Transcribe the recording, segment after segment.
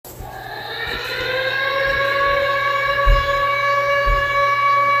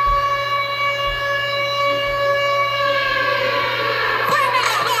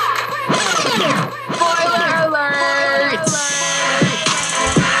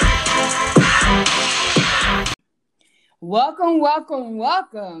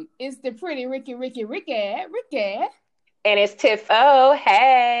Welcome. It's the pretty Ricky. And it's Tiff O.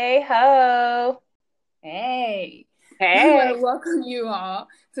 Hey, ho. Hey, we want to Hey. welcome you all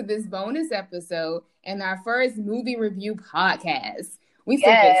to this bonus episode and our first movie review podcast. We super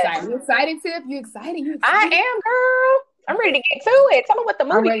Yes. excited. You excited, Tiff? You excited? I am, girl. I'm ready to get to it. Tell me what the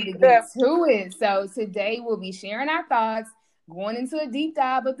I'm movie ready to is. get to it. So today we'll be sharing our thoughts, going into a deep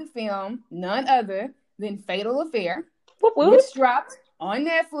dive of the film, none other than Fatal Affair, Whoop, whoop. which dropped on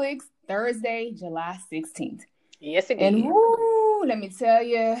Netflix Thursday, July 16th. Yes, it And did. woo, let me tell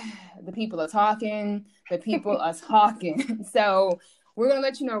you, the people are talking. The people are talking. So we're going to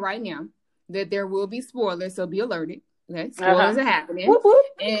let you know right now that there will be spoilers. So be alerted. Okay, spoilers are happening. Whoop, whoop.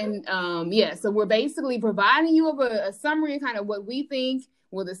 And so we're basically providing you of a summary of kind of what we think.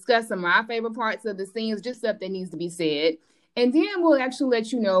 We'll discuss some of our favorite parts of the scenes, just stuff that needs to be said. And then we'll actually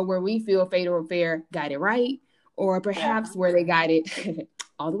let you know where we feel Fatal Affair got it right, or perhaps where they got it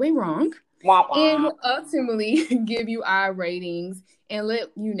all the way wrong. Wah, wah. And we'll ultimately give you our ratings and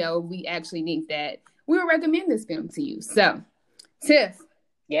let you know if we actually think that we would recommend this film to you. So, Tiff.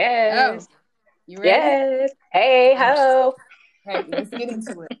 Yes. You ready? Yes. Hey, ho. Hey, let's get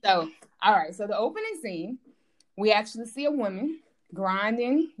into it. So, all right. So the opening scene, we actually see a woman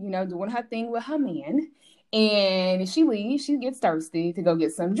grinding, doing her thing with her man. And she leaves. She gets thirsty to go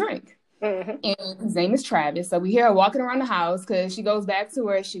get some drink. Mm-hmm. And his name is Travis. So we hear her walking around the house because she goes back to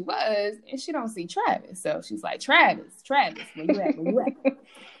where she was and she don't see Travis. So she's like, Travis, where you at?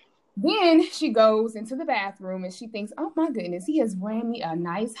 Then she goes into the bathroom and she thinks, oh my goodness, he has ran me a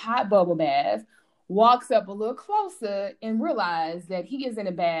nice hot bubble bath. Walks up a little closer and realizes that he is in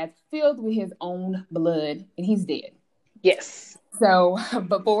a bath filled with his own blood and he's dead. Yes. So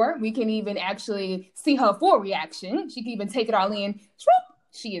before we can even actually see her full reaction, she can even take it all in.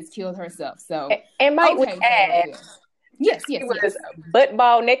 She has killed herself. So, and might we add, yes, she was butt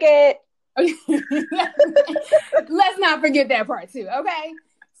ball naked. Let's not forget that part too. Okay,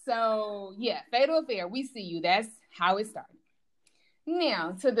 so yeah, Fatal Affair. We see you. That's how it started.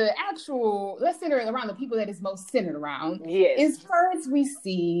 Now to the actual. Let's center it around the people that is most centered around. Yes. Is first we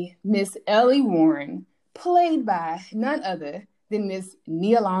see Miss Ellie Warren, played by none other than Miss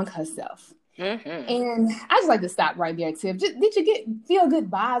Nia Long herself. Mm-hmm. And I just like to stop right there, Tiff. Did you feel good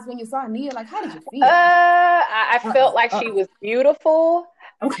vibes when you saw Nia? Like, how did you feel? I felt like she was beautiful.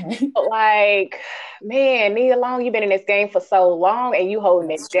 Okay. Like, man, Nia Long, you've been in this game for so long and you holding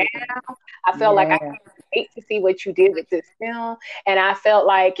it down. I felt like I can't wait to see what you did with this film. And I felt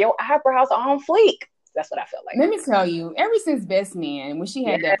like your eyebrows are on fleek. That's what I felt like. Let me tell you, ever since Best Man, when she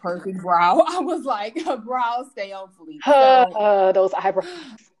had that perfect brow, I was like, her brows stay on fleek. So, those eyebrows.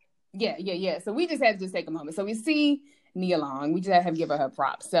 Yeah. So we just had to take a moment. So we see Nia Long. We just have to give her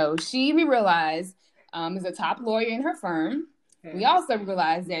props. So we realize, is a top lawyer in her firm. Mm-hmm. We also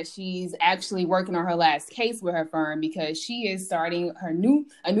realize that she's actually working on her last case with her firm because she is starting a new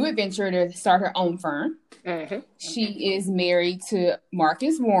adventure to start her own firm. Mm-hmm. She is married to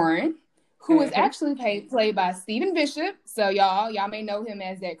Marcus Warren, who is actually played by Stephen Bishop. So y'all may know him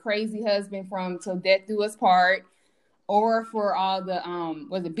as that crazy husband from Till Death Do Us Part. Or for all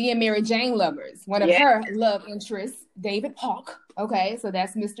the Being Mary Jane lovers, one of her love interests, David Hawk. Okay, so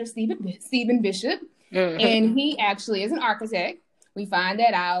that's Mr. Stephen Bishop. Mm-hmm. And he actually is an architect. We find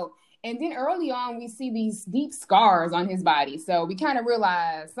that out. And then early on, we see these deep scars on his body. So we kind of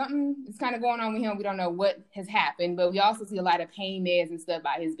realize something is kind of going on with him. We don't know what has happened, but we also see a lot of pain meds and stuff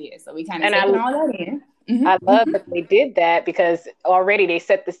by his bed. So we kind of taking all that in. Mm-hmm. I love that they did that because already they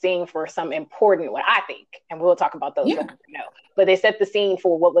set the scene for some important, what I think, and we'll talk about those. But they set the scene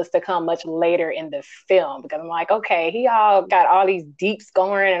for what was to come much later in the film because I'm like, okay, he all got all these deep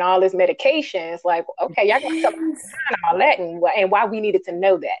scoring and all this medication. It's like, okay, y'all got something all that and why we needed to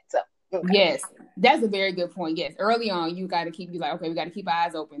know that. So yes, that's a very good point. Yes, early on you got to keep our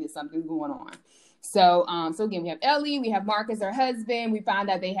eyes open if something's going on. So again, we have Ellie, we have Marcus, her husband. We find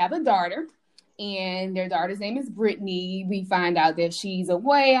out they have a daughter. And their daughter's name is Brittany. We find out that she's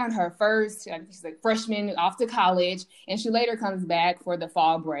away on her first, she's a freshman off to college, and she later comes back for the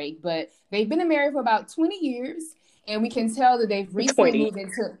fall break. But they've been married for about 20 years, and we can tell that they've recently moved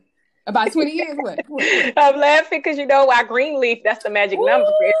into about 20 years. What? I'm laughing because why Greenleaf, that's the magic number.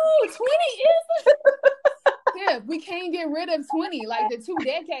 20 is yeah, we can't get rid of 20, like the 2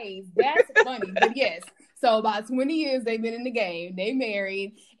 decades. That's funny, but yes. So about 20 years they've been in the game. They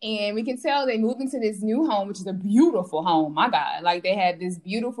married, and we can tell they moved into this new home, which is a beautiful home. My God, like they had this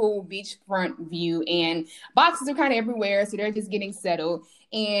beautiful beachfront view, and boxes are kind of everywhere, so they're just getting settled.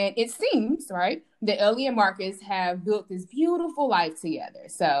 And it seems right that Ellie and Marcus have built this beautiful life together.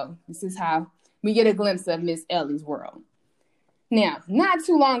 So this is how we get a glimpse of Miss Ellie's world. Now, not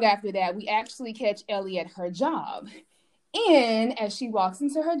too long after that, we actually catch Ellie at her job. And as she walks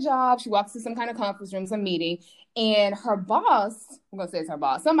into her job, she walks to some kind of conference room, some meeting, and her boss, I'm going to say it's her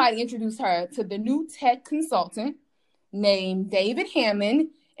boss, somebody introduced her to the new tech consultant named David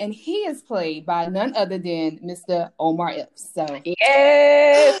Hammond, and he is played by none other than Mr. Omar Epps. So,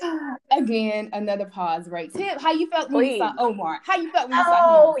 yes. Again, another pause, right? Tip, how you felt when you saw Omar? How you felt when you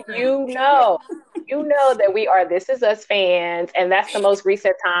saw him? You know that we are This Is Us fans, and that's the most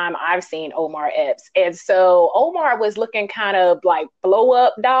recent time I've seen Omar Epps. And so Omar was looking kind of like blow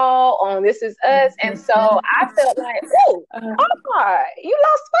up doll on This Is Us, and so I felt like, oh, Omar, you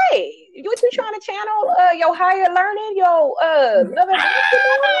lost weight. You trying to channel your higher learning, your love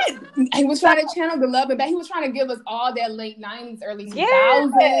and he was trying to channel the love and back. He was trying to give us all that late 90s, early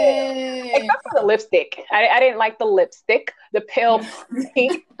 2000s. Except for the lipstick. I didn't like the lipstick, the pale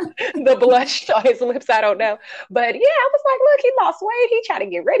pink, the blush on his lips. I don't know. But yeah, I was like, look, he lost weight. He trying to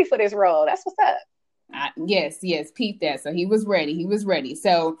get ready for this role. That's what's up. Yes, peep that. So he was ready.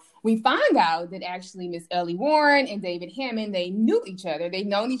 So we find out that actually Miss Ellie Warren and David Hammond, they knew each other. They've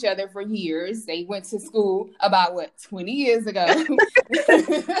known each other for years. They went to school about 20 years ago.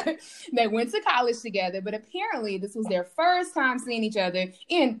 They went to college together, but apparently this was their first time seeing each other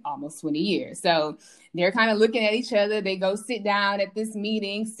in almost 20 years. So they're kind of looking at each other. They go sit down at this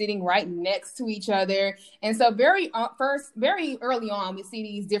meeting, sitting right next to each other. And so very early on, we see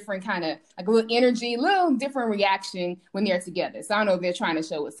these different kind of like a little energy, little different reaction when they're together. So I don't know if they're trying to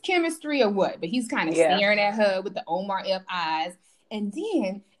show us chemistry or what, but he's kind of staring at her with the Omar F eyes. And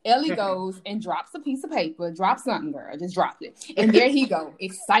then Ellie goes and drops a piece of paper. Drop something, girl. Just drop it. And there he go,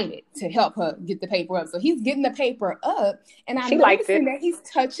 excited to help her get the paper up. So he's getting the paper up, and I'm noticing that he's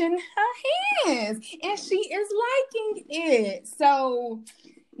touching her hands, and she is liking it. So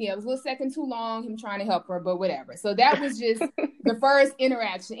yeah, it was a little second too long, him trying to help her, but whatever. So that was just the first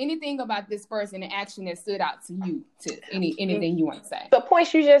interaction. Anything about this first interaction that stood out to you? Anything you want to say? The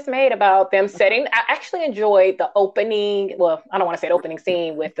points you just made about them setting, I actually enjoyed the opening. Well, I don't want to say the opening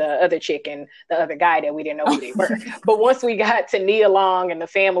scene with the other chick and the other guy that we didn't know who they were. But once we got to Nia Long and the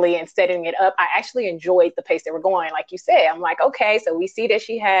family and setting it up, I actually enjoyed the pace they were going. Like you said, I'm like, okay, so we see that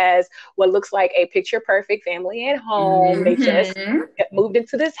she has what looks like a picture perfect family at home. They just moved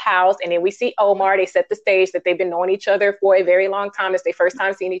into this house, and then we see Omar. They set the stage that they've been knowing each other for a very long time. It's their first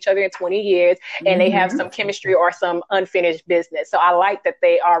time seeing each other in 20 years, and they have some chemistry or some unfinished business. So I like that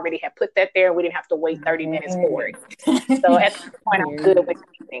they already have put that there, and we didn't have to wait 30 minutes for it. So at this point, I'm good with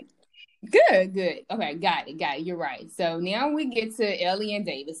everything. Good. Okay, got it. You're right. So now we get to Ellie and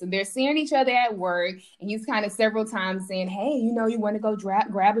David. So they're seeing each other at work, and he's kind of several times saying, hey, you want to go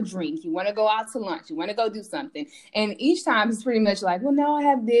grab a drink. You want to go out to lunch. You want to go do something. And each time he's pretty much like, well, no, I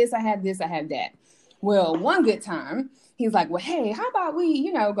have this, I have that. Well, one good time, he's like, well, hey, how about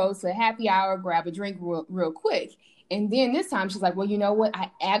we, go to a happy hour, grab a drink real quick. And then this time she's like, well, you know what? I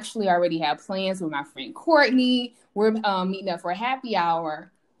actually already have plans with my friend Courtney. We're meeting up for a happy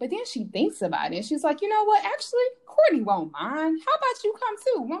hour. But then she thinks about it. And she's like, you know what? Actually, Courtney won't mind. How about you come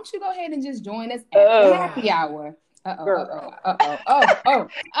too? Why don't you go ahead and just join us at the happy hour? Oh.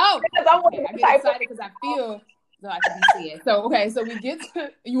 Okay, I get excited because I feel like I can see it. So, okay, so we get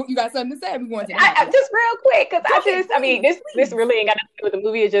to, you got something to say? We going to just real quick, because this really ain't got nothing to do with the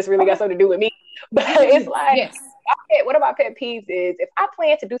movie. It just really got something to do with me. But it's like, one of my pet peeves is if I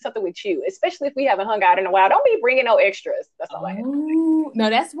plan to do something with you, especially if we haven't hung out in a while, don't be bringing no extras. That's all I have. No,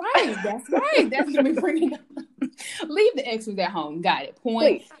 that's right. That's gonna be bringing. Leave the extras at home. Got it.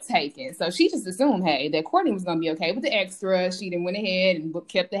 Point taken. So she just assumed, hey, that Courtney was gonna be okay with the extra. She then went ahead and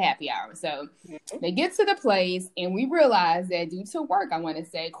kept the happy hour. So they get to the place, and we realize that due to work, I want to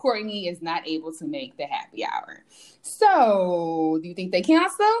say, Courtney is not able to make the happy hour. So do you think they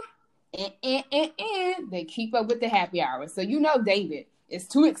cancel? They keep up with the happy hour. So David is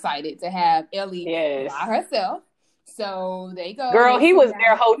too excited to have Ellie by herself. So they go. Girl, he was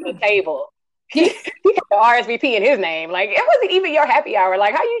there holding the table. He got the RSVP in his name. Like, it wasn't even your happy hour.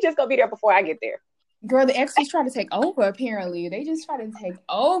 Like, how you just gonna be there before I get there? Girl, the extras try to take over, apparently. They just try to take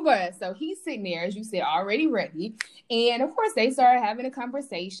over. So he's sitting there, as you said, already ready. And of course, they start having a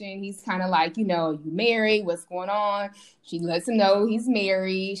conversation. He's kind of like, you married? What's going on? She lets him know he's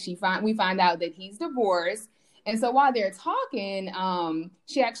married. We find out that he's divorced. And so while they're talking, Ellie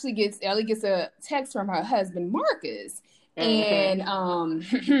gets a text from her husband, Marcus. And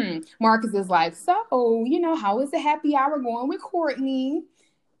Marcus is like, so, how is the happy hour going with Courtney?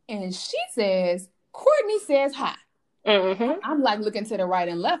 And she says, Courtney says hi. I'm like looking to the right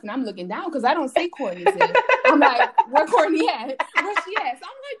and left, and I'm looking down because I don't see Courtney. I'm like, where Courtney at? Where she at? So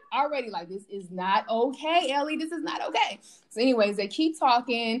I'm like already like, this is not okay, Ellie. This is not okay. So anyways, they keep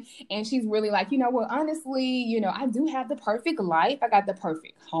talking, and she's really like, you know, well, honestly, you know, I do have the perfect life. I got the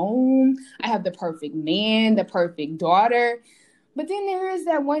perfect home. I have the perfect man, the perfect daughter. But then there is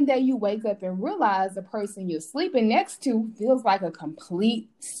that one day you wake up and realize the person you're sleeping next to feels like a complete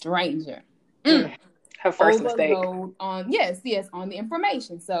stranger. Her first mistake. On on the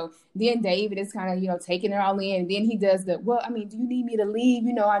information. So then David is kind of, you know, taking it all in. And then he does well, I mean, do you need me to leave?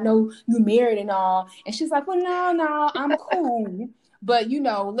 You know, I know you're married and all. And she's like, well, no, I'm cool. But, you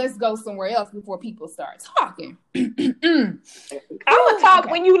know, let's go somewhere else before people start talking. I'm going to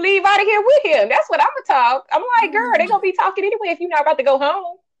talk when you leave out of here with him. That's what I'm going to talk. I'm like, girl, they're going to be talking anyway if you're not about to go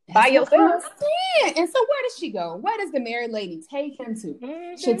home. By yourself. And so where does she go? Where does the married lady take him to?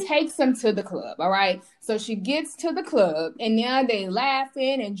 Mm-hmm. She takes him to the club, all right? So she gets to the club, and now they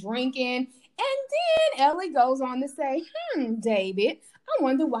laughing and drinking. And then Ellie goes on to say, David, I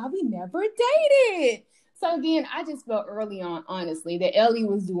wonder why we never dated. So again, I just felt early on, honestly, that Ellie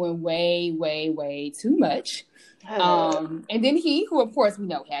was doing way, way, way too much. And then he, who of course we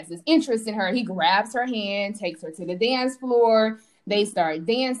know has his interest in her, he grabs her hand, takes her to the dance floor. They start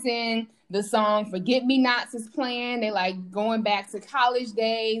dancing. The song Forget Me Nots is playing. They like going back to college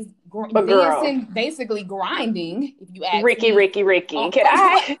days, dancing, basically grinding, if you ask Ricky, me. Ricky. Can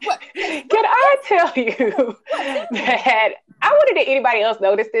I tell you that I wonder did anybody else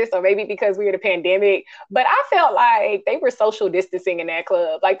notice this, or maybe because we were in a pandemic, but I felt like they were social distancing in that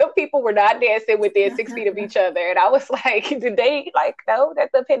club. Like, those people were not dancing within 6 feet of each other. And I was like, did they like know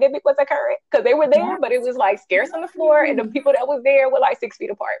that the pandemic was occurring? Because they were there, but it was like scarce on the floor, and the people that was there were like 6 feet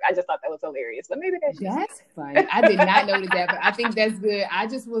apart. I just thought that was hilarious, but maybe that's funny. I did not notice that, but I think that's good. I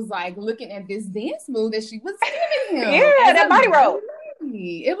just was like looking at this dance move that she was giving him. Yeah, that body roll.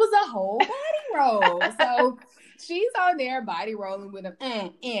 It was a whole body roll. So she's on there body rolling with him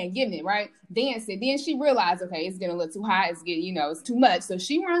and getting it, right? Dancing. Then she realized, okay, it's getting a little too hot. It's getting, you know, it's too much. So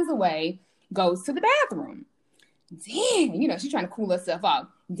she runs away, goes to the bathroom. Then, you know, she's trying to cool herself off.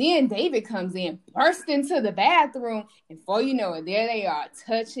 Then David comes in, bursts into the bathroom, and before you know it, there they are,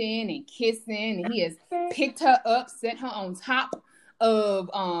 touching and kissing, and he has picked her up, set her on top of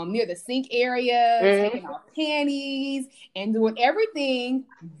near the sink area, taking off panties, and doing everything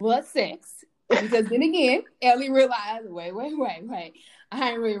but sex. Because then again, Ellie realized, wait, I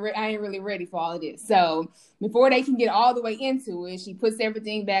ain't really ready for all of this. So before they can get all the way into it, she puts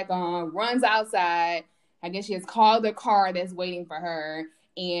everything back on, runs outside. I guess she has called the car that's waiting for her,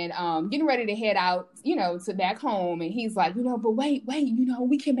 and getting ready to head out, you know, to back home. And he's like, you know, but wait, you know,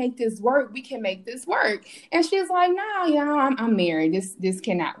 we can make this work. And she's like, no, you know, I'm married. This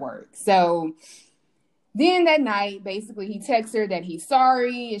cannot work. So then that night, basically, he texts her that he's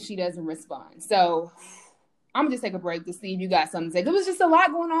sorry, and she doesn't respond. So I'm gonna just take a break to see if you got something to say. There was just a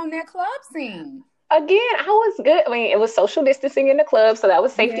lot going on in that club scene. Again, I was good. I mean, it was social distancing in the club, so that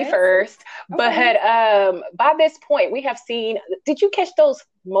was safety first. Okay. But by this point, we have seen, did you catch those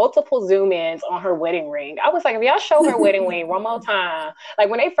multiple zoom-ins on her wedding ring? I was like, if y'all show her wedding ring one more time. Like,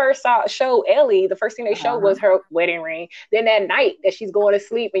 when they first show Ellie, the first thing they showed was her wedding ring. Then that night that she's going to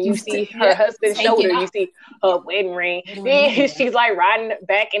sleep and you see her husband's shoulder, you see her wedding ring. Then she's like riding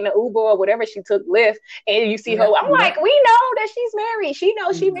back in the Uber or whatever she took Lyft, and you see her. I'm like, we know that she's married. She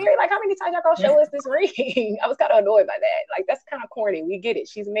knows she's married. Like, how many times y'all gonna show us this ring? I was kind of annoyed by that. Like, that's kind of corny. We get it.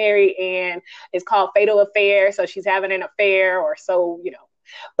 She's married, and it's called Fatal Affair, so she's having an affair, or so, you know.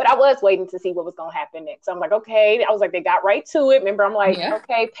 But I was waiting to see what was going to happen next. I'm like, okay. I was like, they got right to it. Remember, I'm like,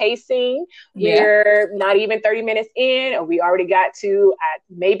 okay, pacing. We're not even 30 minutes in, and we already got to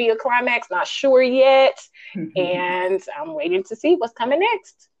maybe a climax, not sure yet. And I'm waiting to see what's coming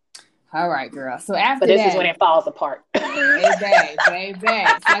next. All right, girl. So after this is when it falls apart. Baby. So like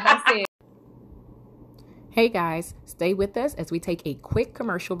I said. Hey guys, stay with us as we take a quick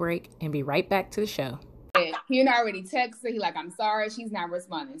commercial break and be right back to the show. He already texted her. He like, I'm sorry, she's not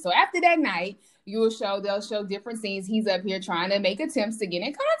responding. So after that night, they'll show different scenes. He's up here trying to make attempts to get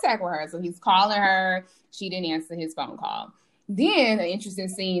in contact with her. So he's calling her. She didn't answer his phone call. Then an interesting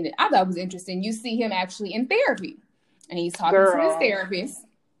scene that I thought was interesting. You see him actually in therapy, and he's talking to his therapist.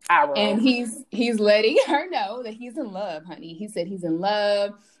 And he's letting her know that he's in love, honey. He said he's in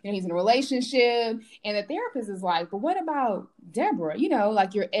love, you know, he's in a relationship. And the therapist is like, but what about Deborah? You know,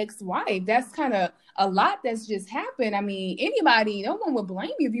 like your ex-wife. That's kind of a lot that's just happened. I mean, no one would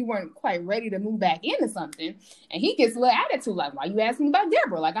blame you if you weren't quite ready to move back into something. And he gets a little attitude, like, why you asking about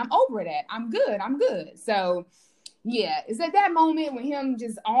Deborah? Like, I'm over that. I'm good. So yeah, it's at that moment when him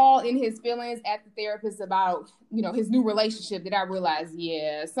just all in his feelings at the therapist about, you know, his new relationship that I realized,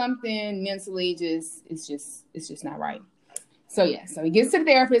 something mentally it's just not right. So yeah, so he gets to the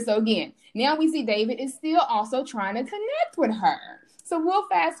therapist. So again, now we see David is still also trying to connect with her. So we'll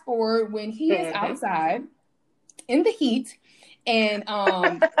fast forward when he is outside in the heat, and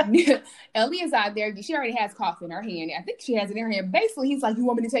Ellie is out there. She already has coffee in her hand. I think she has it in her hand. Basically, he's like, "You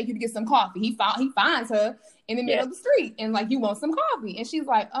want me to take you to get some coffee?" He finds her in the middle of the street and like, "You want some coffee?" And she's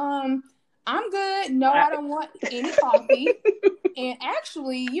like, I'm good. No, I don't want any coffee. And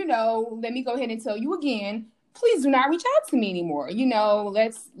actually, let me go ahead and tell you again, please do not reach out to me anymore.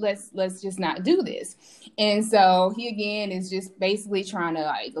 Let's just not do this. And so he again is just basically trying to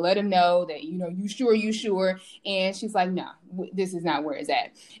like let him know that, you sure. And she's like, no, this is not where it's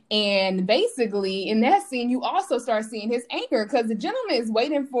at. And basically in that scene, you also start seeing his anger because the gentleman is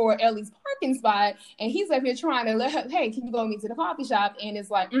waiting for Ellie's parking spot. And he's up here trying to let her, hey, can you go with me to the coffee shop? And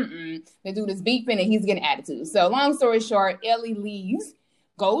it's like, the dude is beeping and he's getting attitude. So long story short, Ellie leaves,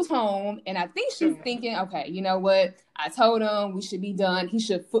 goes home, and I think she's thinking, okay, you know what? I told him we should be done. He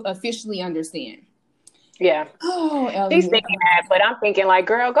should officially understand. Yeah. Oh, Ellie. She's thinking that, but I'm thinking like,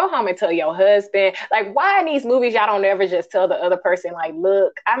 girl, go home and tell your husband. Like, why in these movies y'all don't ever just tell the other person, like,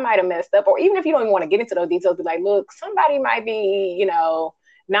 look, I might have messed up, or even if you don't even want to get into those details, be like, look, somebody might be,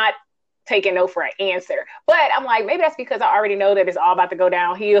 not taking no for an answer. But I'm like, maybe that's because I already know that it's all about to go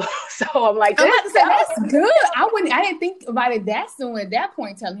downhill. So I'm like, that's good. I didn't think about it that soon at that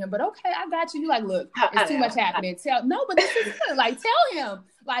point, telling him, but okay, I got you. You like, look, it's too much happening. But this is good. Like, tell him,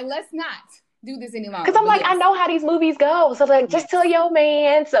 like, let's not do this any longer. Because I'm like, I know how these movies go. So like, just tell your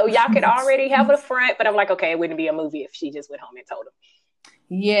man so y'all could already have a front. But I'm like, okay, it wouldn't be a movie if she just went home and told him.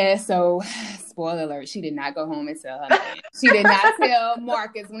 Yeah, so spoiler alert, she did not go home and tell her man. She did not tell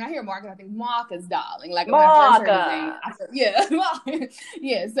Marcus. When I hear Marcus, I think Marcus, darling. Like when I first heard his name,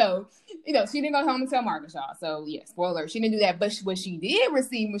 yeah. So, she didn't go home and tell Marcus, y'all. So, yeah, spoiler alert, she didn't do that. But what she did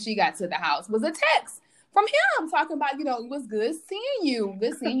receive when she got to the house was a text from him talking about, it was good seeing you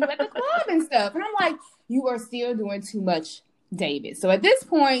at the club and stuff. And I'm like, you are still doing too much, David. So at this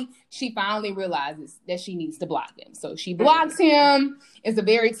point, she finally realizes that she needs to block him. So she blocks him. It's a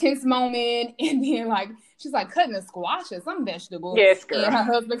very tense moment. And then she's like cutting a squash or some vegetable. Yes, girl. And her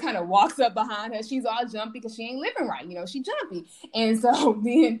husband kind of walks up behind her. She's all jumpy because she ain't living right. She's jumpy. And so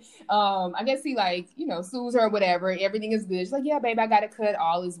then I guess he sues her or whatever. Everything is good. She's like, yeah, babe, I got it cut.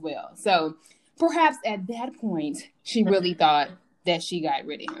 All is well. So perhaps at that point, she really thought that she got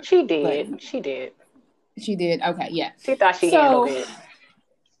rid of him. She did. She did. Okay, yeah. She thought she handled it.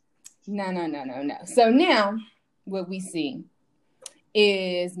 No. So now what we see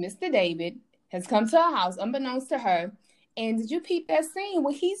is Mr. David has come to her house unbeknownst to her. And did you peep that scene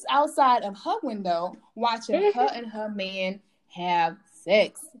when he's outside of her window watching her and her man have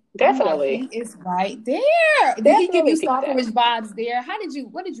sex? Definitely. He is right there. Did he give you stalkerish vibes there?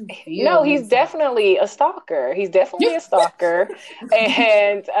 What did you feel? No, he's definitely a stalker. He's definitely a stalker.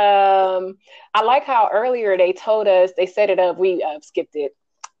 And I like how earlier they told us, they set it up. We skipped it.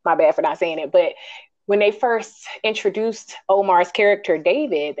 My bad for not saying it. But when they first introduced Omar's character,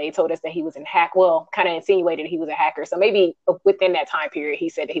 David, they told us that he was a hacker. Well, kind of insinuated he was a hacker. So maybe within that time period, he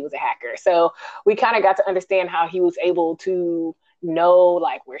said that he was a hacker. So we kind of got to understand how he was able to know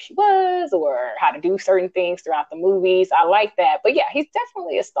where she was or how to do certain things throughout the movies. I like that. But yeah, he's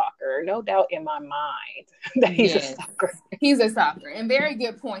definitely a stalker. No doubt in my mind that he's a stalker. He's a stalker. And very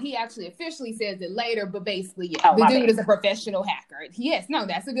good point. He actually officially says it later, but basically, yeah, the dude is a professional hacker. Yes, no,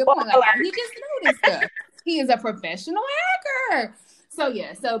 that's a good point. He just knew this stuff. He is a professional hacker. So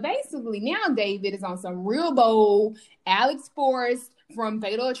yeah, so basically now David is on some real bold Alex Forrest from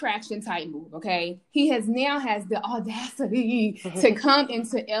Fatal Attraction type move, okay? He has the audacity to come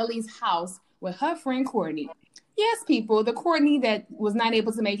into Ellie's house with her friend Courtney. Yes, people, the Courtney that was not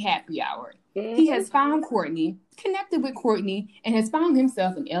able to make happy hour. He has found Courtney, connected with Courtney, and has found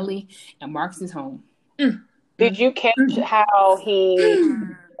himself in Ellie and Marcus's home. Did you catch how he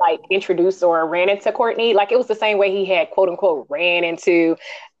introduced or ran into Courtney? It was the same way he had quote unquote ran into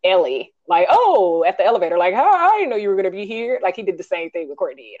Ellie. At the elevator, I didn't know you were going to be here. He did the same thing with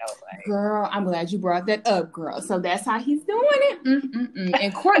Courtney. And I was like, girl, I'm glad you brought that up, girl. So that's how he's doing it.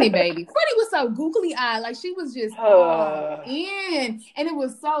 And Courtney, baby. Courtney was so googly eyed. She was just in. And it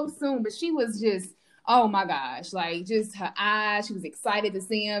was so soon, but she was just, oh my gosh. Just her eyes. She was excited to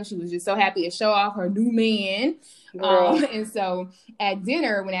see him. She was just so happy to show off her new man. And so at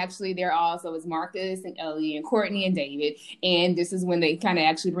dinner, when actually they're all, so it's Marcus and Ellie and Courtney and David. And this is when they kind of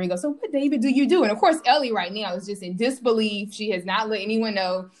actually bring up, so what, David, do you do? And of course, Ellie right now is just in disbelief. She has not let anyone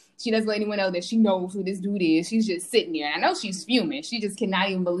know. She doesn't let anyone know that she knows who this dude is. She's just sitting there. And I know she's fuming. She just cannot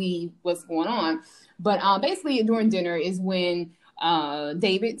even believe what's going on. But basically during dinner is when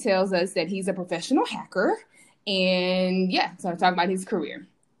David tells us that he's a professional hacker. And yeah, so I talk about his career.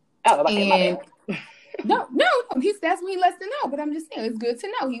 Oh, okay, my bad. No, that's what he lets to know. But I'm just saying, it's good to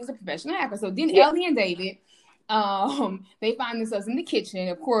know he was a professional hacker. So then Ellie and David, they find themselves in the kitchen.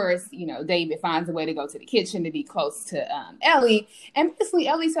 Of course, David finds a way to go to the kitchen to be close to Ellie. And basically,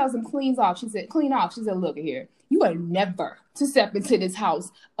 Ellie tells him, clean off. She said, look here, you are never to step into this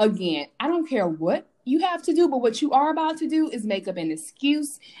house again. I don't care what you have to do, but what you are about to do is make up an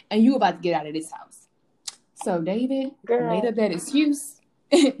excuse, and you about to get out of this house. So David made up that excuse.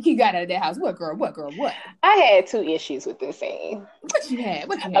 He got out of that house. What, girl? What? I had 2 issues with this scene. What you had?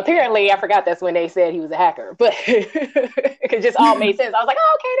 Apparently, I forgot that's when they said he was a hacker, but it just all made sense. I was like,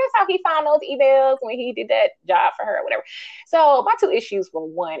 oh, okay, that's how he found those emails when he did that job for her or whatever. So my 2 issues were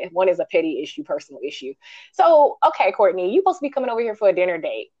one is a petty issue, personal issue. So, okay, Courtney, you supposed to be coming over here for a dinner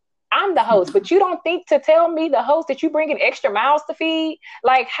date. I'm the host, but you don't think to tell me, the host, that you bringing extra mouths to feed?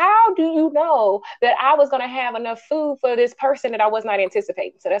 Like, how do you know that I was going to have enough food for this person that I was not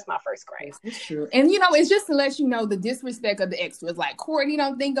anticipating? So that's my first gripe. It's true. And, it's just to let you know the disrespect of the extras. Like, Courtney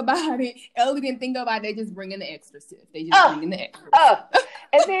don't think about it. Ellie didn't think about it. They just bring in the extra stuff. They just bring in the extras.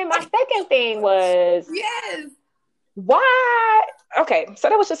 And then my second thing was... Yes. Why? Okay, so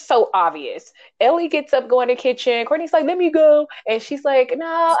that was just so obvious. Ellie gets up, going to the kitchen. Courtney's like, let me go. And she's like,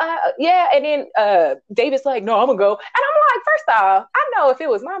 no, yeah. And then David's like, no, I'm going to go. And I'm like, first off, I know if it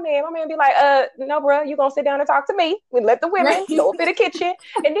was my man would be like, no, bro, you going to sit down and talk to me. We let the women go up in the kitchen.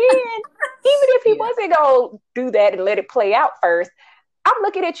 And then even if he wasn't going to do that and let it play out first, I'm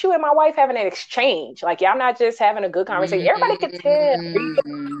looking at you and my wife having an exchange. Like, y'all not just having a good conversation. Everybody could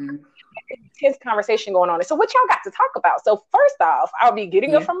tell. Intense conversation going on. So what y'all got to talk about? So first off, I'll be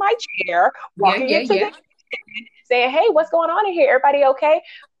getting up from my chair, walking into the kitchen, saying, hey, what's going on in here? Everybody okay?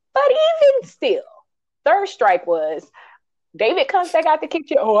 But even still, third strike was David comes back out the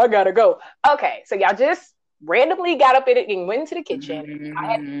kitchen. Oh, I gotta go. Okay, so y'all just randomly got up in it and went into the kitchen. I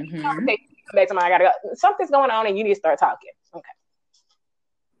had to come back to my, I gotta go. Something's going on and you need to start talking. Okay.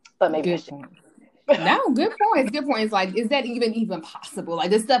 But maybe no, good points. It's like, is that even possible?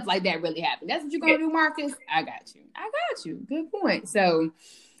 Like, does stuff like that really happen? That's what you're gonna do, Marcus? I got you. Good point. So,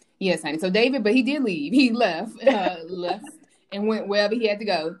 yes, honey. So David, but he did leave. He left and went wherever he had to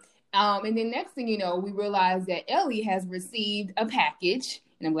go. And then next thing you know, we realized that Ellie has received a package.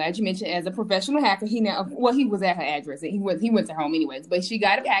 And I'm glad you mentioned, as a professional hacker, he was at her address. And he went to her home anyways. But she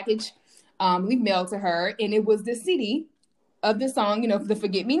got a package, we mailed to her, and it was the CD of the song, the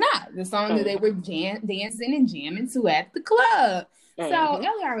Forget Me Not, the song that they were dancing and jamming to at the club. So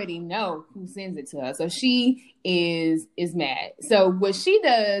Ellie already know who sends it to her. So she is mad. So what she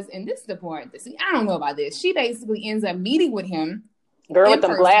does, and this is the part, I don't know about this. She basically ends up meeting with him. Girl with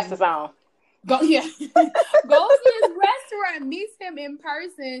them glasses on. Goes to his restaurant, meets him in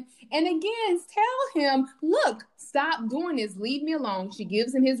person, and again tell him, look, stop doing this, leave me alone. She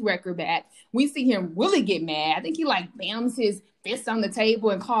gives him his record back. We see him really get mad. I think he bams his fist on the table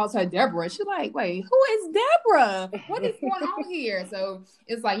and calls her Deborah. She's like, wait, who is Deborah? What is going on here? So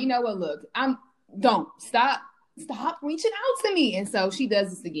it's like, you know what, look, don't stop reaching out to me. And so she does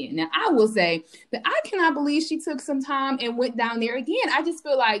this again. Now, I will say that I cannot believe she took some time and went down there again. I just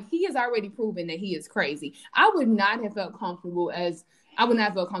feel like he has already proven that he is crazy. I would not have felt comfortable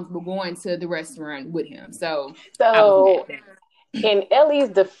going to the restaurant with him. So in Ellie's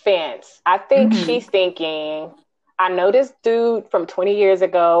defense, I think she's thinking, I know this dude from 20 years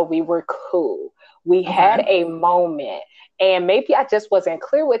ago. We were cool. We had a moment, and maybe I just wasn't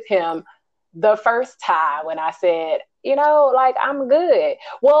clear with him the first time when I said, I'm good.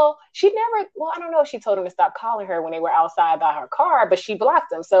 Well, I don't know if she told him to stop calling her when they were outside by her car, but she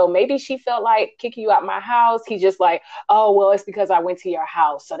blocked him. So maybe she felt like kicking you out my house. He's just like, oh, well, it's because I went to your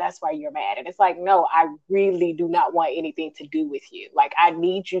house, so that's why you're mad. And it's like, no, I really do not want anything to do with you. Like, I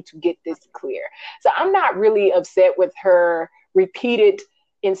need you to get this clear. So I'm not really upset with her repeated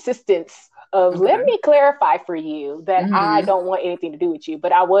insistence of let me clarify for you that I don't want anything to do with you.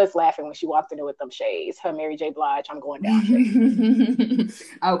 But I was laughing when she walked in there with them shades. Her Mary J. Blige, I'm going down.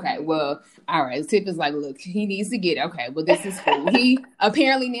 Okay, well, all right. Tiff is like, look, he needs to get, okay, well, this is cool. He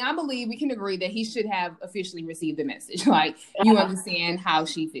apparently, now I believe we can agree that he should have officially received the message. Like, you understand how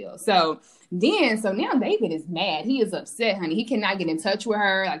she feels. So now David is mad. He is upset, honey. He cannot get in touch with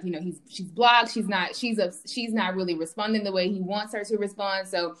her. Like, she's blocked. She's not really responding the way he wants her to respond.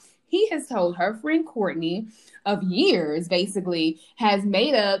 So he has told her friend Courtney of years, basically, has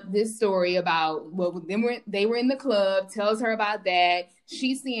made up this story about, well, they were in the club, tells her about that.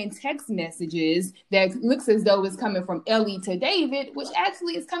 She's seeing text messages that looks as though it's coming from Ellie to David, which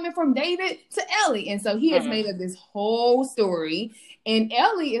actually is coming from David to Ellie. And so he has made up this whole story. And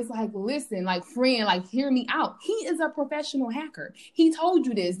Ellie is like, listen, like, friend, like, hear me out. He is a professional hacker. He told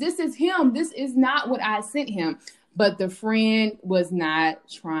you this. This is him. This is not what I sent him. But the friend was not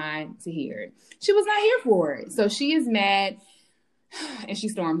trying to hear it. She was not here for it. So she is mad and she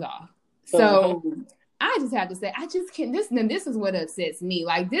storms off. So I just have to say, I just can't. This is what upsets me.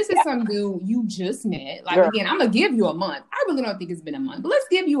 Like, this is some dude you just met. Like, again, I'm going to give you a month. I really don't think it's been a month, but let's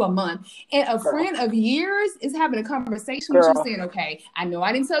give you a month. And a friend of years is having a conversation with you saying, okay, I know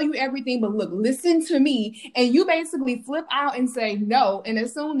I didn't tell you everything, but look, listen to me. And you basically flip out and say no and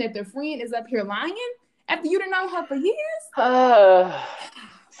assume that the friend is up here lying after you done known her for years.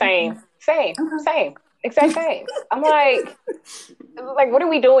 Same. Exact same. I'm like, what are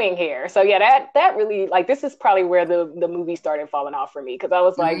we doing here? So yeah, that really, like, this is probably where the movie started falling off for me, because I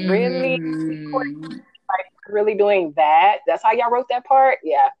was like, really? Like, really doing that? That's how y'all wrote that part?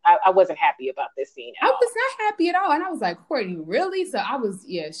 Yeah, I wasn't happy about this scene at all. I was not happy at all. And I was like, Courtney, really? So I was,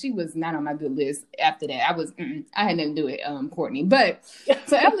 she was not on my good list after that. I had nothing to do with Courtney. But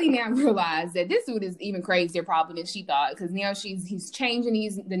so Emily now realized that this dude is even crazier probably than she thought, because now he's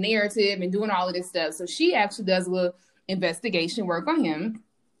changing the narrative and doing all of this stuff. So she actually does a little investigation work on him.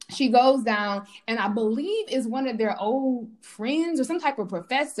 She goes down, and I believe is one of their old friends or some type of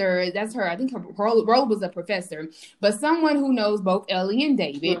professor. That's her. I think her role was a professor, but someone who knows both Ellie and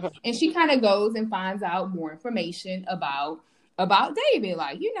David. And she kind of goes and finds out more information about David.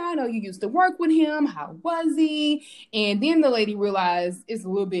 Like, I know you used to work with him. How was he? And then the lady realized it's a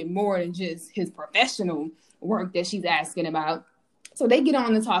little bit more than just his professional work that she's asking about. So they get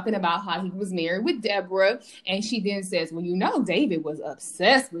on to talking about how he was married with Deborah. And she then says, well, David was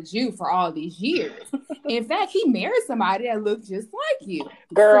obsessed with you for all these years. In fact, he married somebody that looked just like you.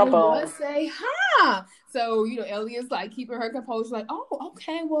 Girl, so let's say, So, Elliot's like keeping her composure, like, oh,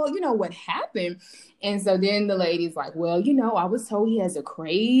 okay, well, what happened? And so then the lady's like, well, I was told he has a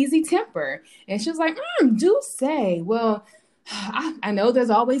crazy temper. And she was like, do say, well, I know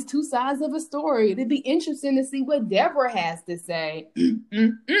there's always two sides of a story. It'd be interesting to see what Deborah has to say.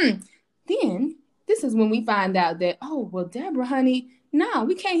 Then this is when we find out that, Deborah, honey, no,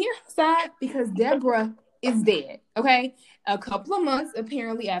 we can't hear her side because Deborah is dead. Okay. A couple of months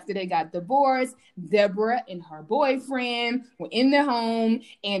apparently after they got divorced, Deborah and her boyfriend were in their home,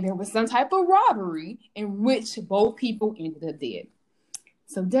 and there was some type of robbery in which both people ended up dead.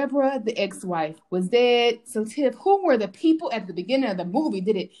 So Deborah, the ex-wife, was dead. So Tiff, who were the people at the beginning of the movie?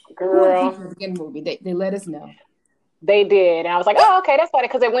 Girl. Who were the people at the beginning of the movie? They let us know. They did. And I was like, oh, okay, that's funny.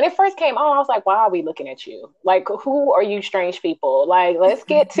 Because when it first came on, I was like, why are we looking at you? Like, who are you strange people? Like, let's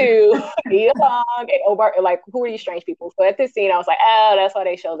get to Nia Long and Obar. Like, who are you strange people? So at this scene, I was like, oh, that's why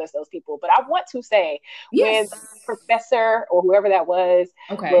they showed us those people. But I want to say, when the professor or whoever that was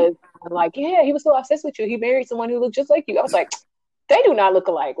like, yeah, he was so obsessed with you. He married someone who looked just like you. I was like, they do not look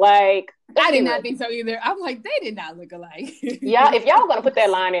alike. Like, I did not think so either. I'm like, they did not look alike. Yeah, if y'all were gonna put that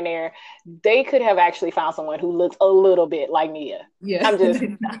line in there, they could have actually found someone who looks a little bit like Nia. Yeah, I'm just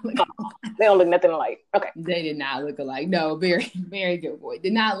they don't look nothing alike. Okay, they did not look alike. No, very, very good boy.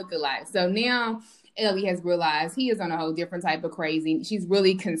 Did not look alike. So now Ellie has realized he is on a whole different type of crazy. She's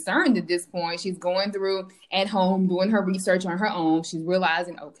really concerned at this point. She's going through at home, doing her research on her own. She's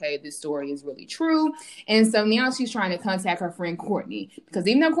realizing, okay, this story is really true. And so now she's trying to contact her friend Courtney, because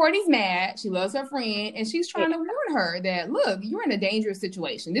even though Courtney's mad, she loves her friend, and she's trying to warn her that, look, you're in a dangerous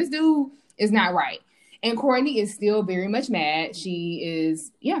situation. This dude is not right. And Courtney is still very much mad.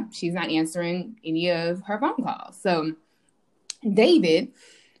 She's not answering any of her phone calls. So David.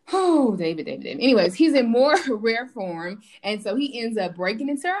 Anyways, he's in more rare form. And so he ends up breaking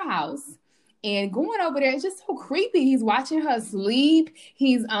into her house and going over there. It's just so creepy. He's watching her sleep.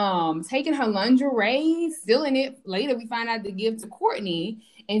 He's taking her lingerie, stealing it. Later, we find out to give to Courtney.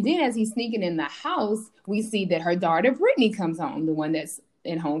 And then as he's sneaking in the house, we see that her daughter, Brittany, comes home, the one that's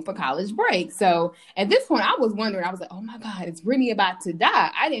at home for college break. So at this point, I was wondering, I was like, oh my God, is Brittany about to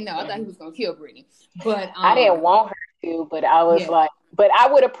die? I didn't know. I thought he was going to kill Brittany. But I didn't want her to, but I was like, but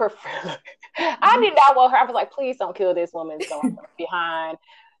I would have preferred. I did not want her. I was like, please don't kill this woman behind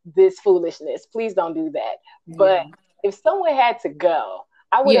this foolishness. Please don't do that. But if someone had to go,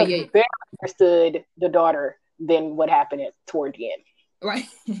 I would have better understood the daughter than what happened toward the end. Right.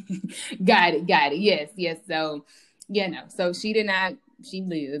 Got it. Yes. So, so she did not she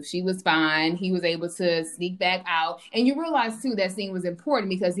lived. She was fine. He was able to sneak back out. And you realize, too, that scene was important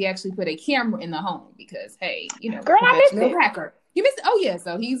because he actually put a camera in the home because, hey, girl, I missed it. Hacker. You missed it? Oh, yeah.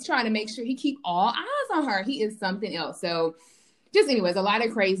 So he's trying to make sure he keep all eyes on her. He is something else. So just anyways, a lot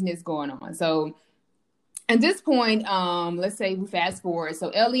of craziness going on. So at this point, let's say we fast forward. So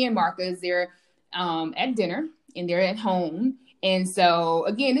Ellie and Marcus, they're at dinner and they're at home. And so,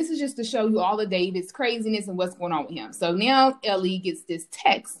 again, this is just to show you all of David's craziness and what's going on with him. So now Ellie gets this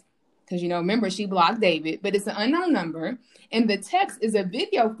text because, remember, she blocked David, but it's an unknown number. And the text is a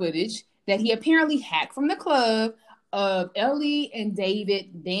video footage that he apparently hacked from the club of Ellie and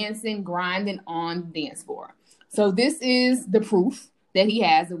David dancing, grinding on the dance floor. So this is the proof that he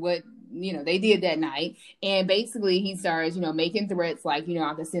has of what, they did that night. And basically he starts, making threats like,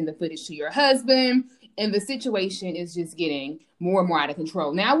 I can send the footage to your husband. And the situation is just getting more and more out of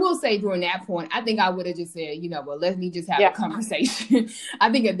control. Now, I will say during that point, I think I would have just said, well, let me just have a conversation.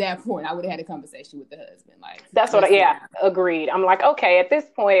 I think at that point, I would have had a conversation with the husband. Like, that's what, agreed. I'm like, okay, at this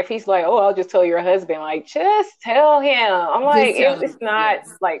point, if he's like, oh, I'll just tell your husband, like, just tell him. I'm like, it's not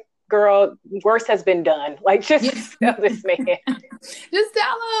like, girl, worse has been done. Like, just tell this man. Just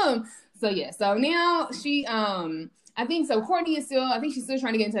tell him. So, so now she, I think so. Courtney she's still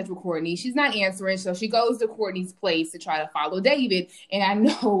trying to get in touch with Courtney. She's not answering. So she goes to Courtney's place to try to follow David. And I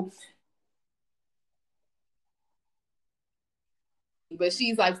know, but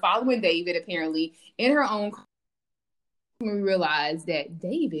she's like following David apparently in her own car. We realize that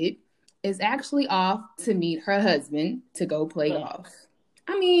David is actually off to meet her husband to go play golf.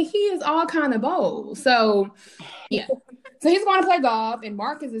 I mean, he is all kind of bold. So, yeah. So he's going to play golf, and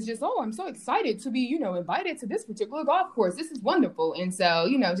Marcus is just, I'm so excited to be, invited to this particular golf course. This is wonderful. And so,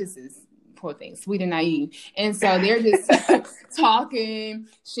 just this poor thing, sweet and naive. And so they're just talking,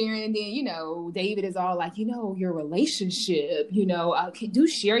 sharing. And then, David is all like, your relationship, do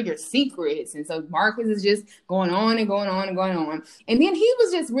share your secrets. And so Marcus is just going on and going on and going on. And then he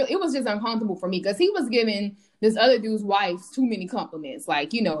was just it was just uncomfortable for me because he was giving this other dude's wife too many compliments.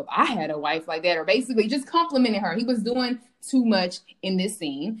 Like, if I had a wife like that, or basically just complimenting her. He was doing too much in this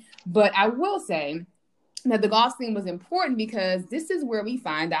scene. But I will say that the golf scene was important because this is where we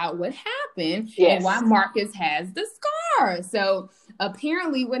find out what happened and why Marcus has the scar. So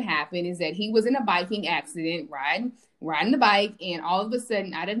apparently what happened is that he was in a biking accident, riding the bike, and all of a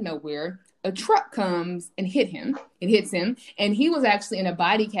sudden, out of nowhere, a truck comes and hits him. And he was actually in a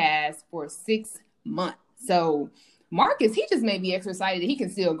body cast for 6 months. So Marcus, he just made me extra excited that he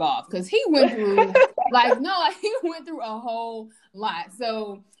can still golf because he went through he went through a whole lot.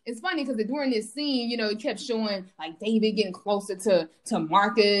 So it's funny because during this scene, it kept showing like David getting closer to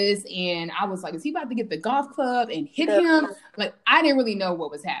Marcus, and I was like, is he about to get the golf club and hit him? Like, I didn't really know what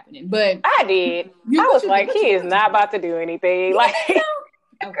was happening, but I did. I was like, he is not about to do anything. Like,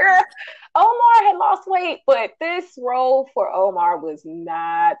 girl, Omar had lost weight, but this role for Omar was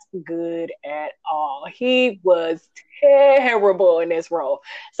not good at all. He was terrible in this role.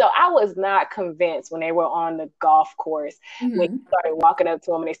 So I was not convinced when they were on the golf course, when he started walking up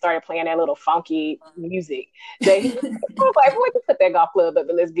to him and they started playing that little funky music. That I was like, boy, just put that golf club up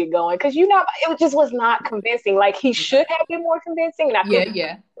and let's get going. Because it just was not convincing. Like, he should have been more convincing. And I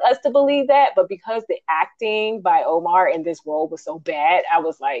couldn't us to believe that, but because the acting by Omar in this role was so bad, I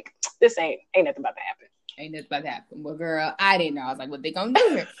was like, this ain't nothing about to happen. Ain't nothing about to happen. Well, girl, I didn't know. I was like, what they gonna do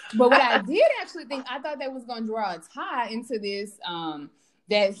here? But what I did actually think, I thought that was gonna draw a tie into this,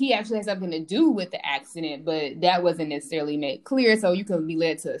 that he actually had something to do with the accident, but that wasn't necessarily made clear, so you could be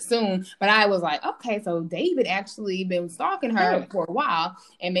led to assume. But I was like, okay, so David actually been stalking her for a while,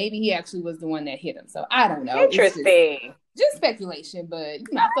 and maybe he actually was the one that hit him. So I don't know. Interesting. Just speculation, but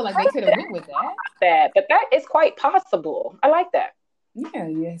I feel like they could have went with that. But that is quite possible. I like that. Yeah,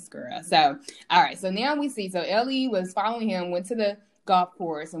 yes, girl. So, all right. So now we see. So Ellie was following him, went to the golf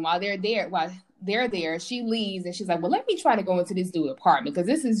course, and while they're there, she leaves and she's like, well, let me try to go into this dude's apartment because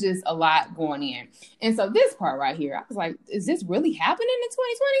this is just a lot going in. And so this part right here, I was like, is this really happening in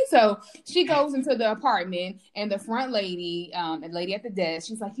 2020? So she goes into the apartment, and the front lady, a lady at the desk,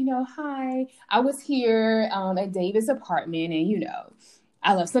 she's like, hi, I was here at David's apartment, and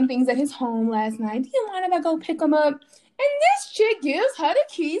I left some things at his home last night. Do you mind if I go pick them up? And this chick gives her the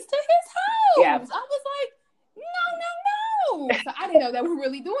keys to his house. Yeah. I was like, no. So I didn't know that we're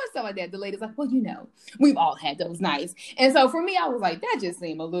really doing stuff like that. The lady's like, well, we've all had those nights. And so for me, I was like, that just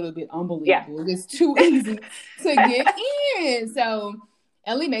seemed a little bit unbelievable. Yeah. It's too easy to get in. So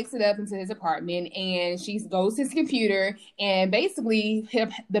Ellie makes it up into his apartment, and she goes to his computer, and basically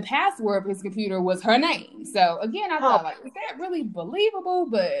the password of his computer was her name. So again, I thought, like, is that really believable?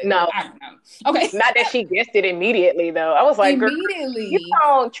 But no, I don't know. Okay, not that she guessed it immediately though. I was like, immediately, girl, you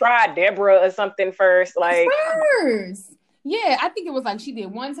don't try Deborah or something first, like first. Yeah, I think it was like she did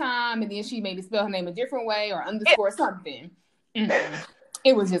one time, and then she maybe spelled her name a different way or underscore something. Mm-hmm.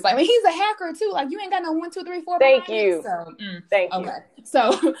 It was just like, I mean, he's a hacker too. Like, you ain't got no 1, 2, 3, 4. Thank you. So, thank you.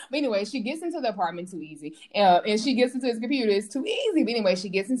 So, but anyway, she gets into the apartment too easy, and she gets into his computer. It's too easy. But anyway, she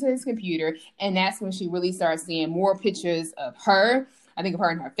gets into his computer, and that's when she really starts seeing more pictures of her. I think of her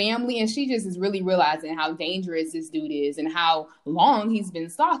and her family, and she just is really realizing how dangerous this dude is and how long he's been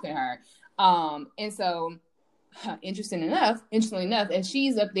stalking her. And so, interestingly enough, as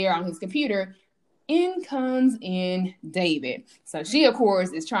she's up there on his computer, in comes in David. So she, of course,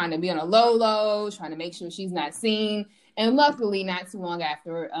 is trying to be on a low, trying to make sure she's not seen. And luckily, not too long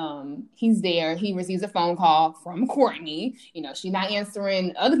after he's there, he receives a phone call from Courtney. You know, she's not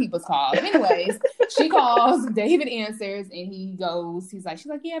answering other people's calls. Anyways, she calls, David answers, and he's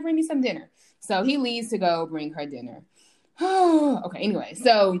like, yeah, bring me some dinner. So he leaves to go bring her dinner. Okay, anyway,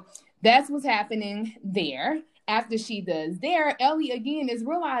 so that's what's happening there. After she does there, Ellie again is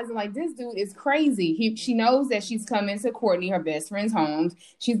realizing, like, this dude is crazy. She knows that she's coming to Courtney, her best friend's home.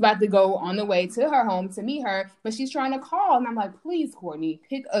 She's about to go on the way to her home to meet her, but she's trying to call. And I'm like, please, Courtney,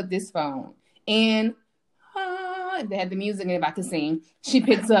 pick up this phone. And they had the music and they're about to sing. She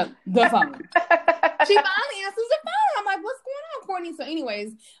picks up the phone. She finally answers the phone. I'm like, what's going on, Courtney? So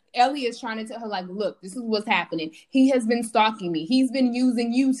anyways, Ellie is trying to tell her, like, look, this is what's happening. He has been stalking me. He's been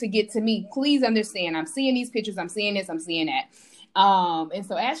using you to get to me. Please understand. I'm seeing these pictures. I'm seeing this. I'm seeing that. And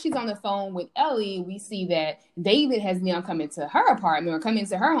so as she's on the phone with Ellie, we see that David has now come into her apartment or come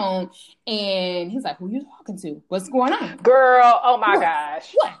into her home. And he's like, who are you talking to? What's going on? Girl, oh my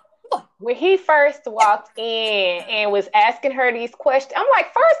gosh. What? When he first walked in and was asking her these questions, I'm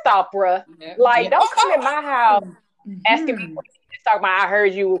like, first off, bruh, don't come in my house asking me questions. Talking about, I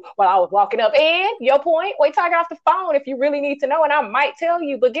heard you while I was walking up. And your point, wait till I get off the phone if you really need to know, and I might tell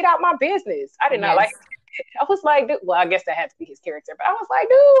you, but get out my business. I did not like it. I was like, dude, well, I guess that had to be his character, but I was like,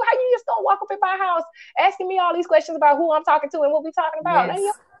 dude, how you just don't walk up in my house asking me all these questions about who I'm talking to and what we talking about?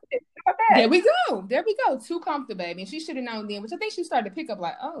 Yes. There we go. Too comfortable, baby. And she should have known then, which I think she started to pick up,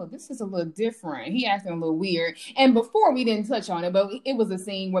 like, oh, this is a little different. He acting a little weird. And before, we didn't touch on it, but it was a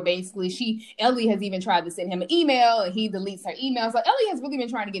scene where basically Ellie has even tried to send him an email and he deletes her email. So Ellie has really been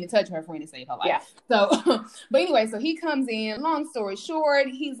trying to get in touch with her friend to save her life. Yeah. So, but anyway, so he comes in, long story short,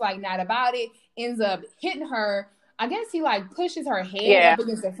 he's like not about it, ends up hitting her. I guess he like pushes her head up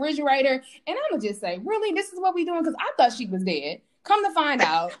against the refrigerator. And I'm going to just say, really, this is what we doing? Because I thought she was dead. Come to find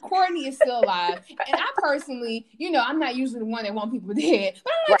out, Courtney is still alive. And I personally, I'm not usually the one that want people dead.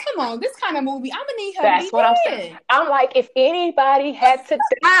 But I'm like, come on, this kind of movie, I'm going to need her That's to be what dead. I'm saying. I'm like, if anybody had to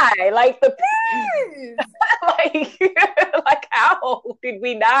die, like like how did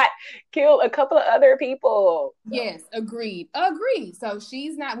we not kill a couple of other people? Yes, agreed. So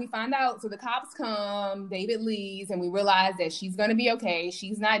we find out, so the cops come, David leaves, and we realize that she's going to be okay.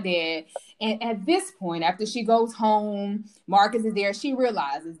 She's not dead. And at this point, after she goes home, Marcus is there, she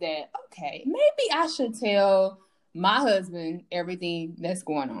realizes that, okay, maybe I should tell my husband everything that's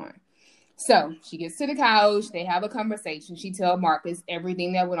going on. So she gets to the couch, they have a conversation. She tells Marcus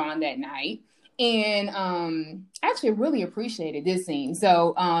everything that went on that night. And actually really appreciated this scene.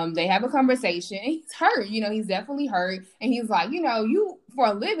 So they have a conversation and he's hurt, he's definitely hurt. And he's like, you for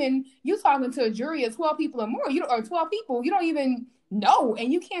a living, you talking to a jury of 12 people or more, or 12 people, you don't even know,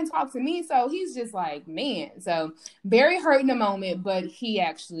 and you can't talk to me. So he's just like, man, so very hurt in the moment, but he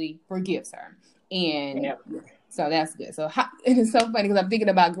actually forgives her. And so that's good. So and it's so funny because I'm thinking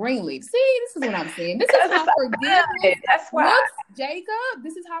about Greenleaf. See, this is what I'm saying. This is how forgiveness looks, Jacob.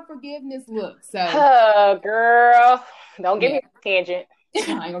 This is how forgiveness looks. So, girl, don't give me a tangent.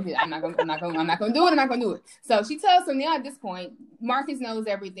 I'm not gonna do it. So she tells him now at this point, Marcus knows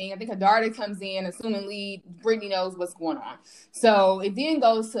everything. I think her daughter comes in, assumingly Brittany knows what's going on. So it then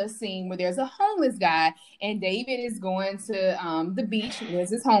goes to a scene where there's a homeless guy and David is going to the beach. There's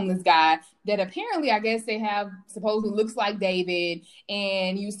this homeless guy that apparently, I guess they have supposedly looks like David,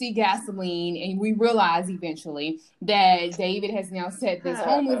 and you see gasoline, and we realize eventually that David has now set this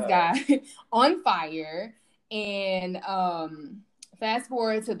homeless guy on fire. And fast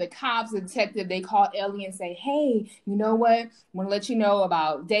forward to the cops, the detective, they call Ellie and say, hey, you know what? I want to let you know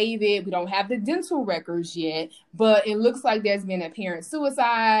about David. We don't have the dental records yet, but it looks like there's been apparent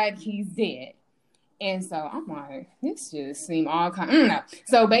suicide. He's dead. And so I'm like, this just seemed all kind. No.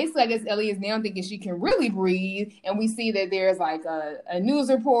 So basically, I guess Ellie is now thinking she can really breathe. And we see that there's like a news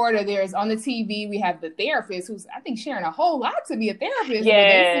report, or there's on the TV, we have the therapist who's, I think, sharing a whole lot to be a therapist.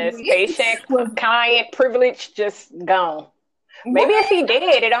 Yes, patient, client privilege just gone. Maybe if he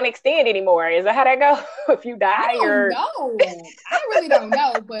dead, it don't extend anymore. Is that how that go? If you die, No, I really don't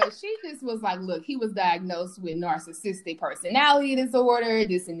know. But she just was like, look, he was diagnosed with narcissistic personality disorder,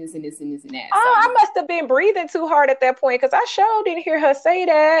 this and this and this and this and that. Oh, I must have been breathing too hard at that point, because I sure didn't hear her say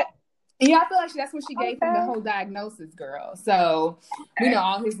that. Yeah, I feel like that's what she gave him the whole diagnosis, girl. So we know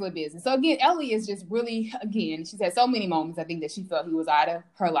all his little business. So again, Ellie is just really, again, she's had so many moments, I think, that she felt he was out of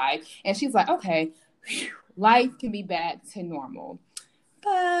her life. And she's like, okay, life can be back to normal.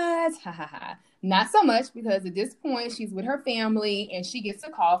 But not so much, because at this point she's with her family and she gets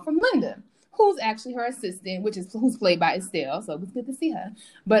a call from Linda, who's actually her assistant, who's played by Estelle. So it was good to see her.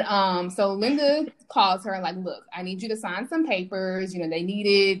 But so Linda calls her like, look, I need you to sign some papers. You know, they need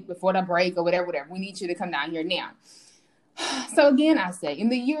it before the break or whatever. We need you to come down here now. So again, I say, in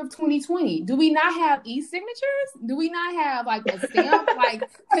the year of 2020, do we not have e-signatures? Do we not have like a stamp? Like,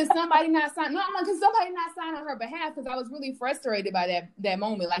 can somebody not sign? No, I'm like, can somebody not sign on her behalf? Because I was really frustrated by that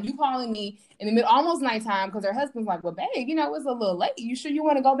moment. Like, you calling me in the middle, almost nighttime, because her husband's like, well, babe, you know, it's a little late. You sure you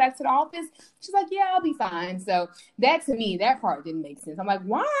want to go back to the office? She's like, yeah, I'll be fine. So that, to me, that part didn't make sense. I'm like,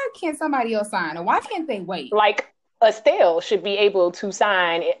 why can't somebody else sign? Or why can't they wait? Like, Estelle should be able to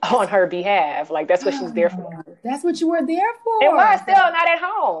sign on her behalf. Like, that's what she's there for. That's what you were there for. And why Estelle not at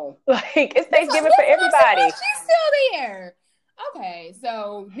home? Like, it's Thanksgiving for everybody. She's still there. Okay,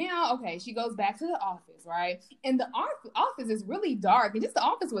 so now, she goes back to the office, right? And the office is really dark, and just the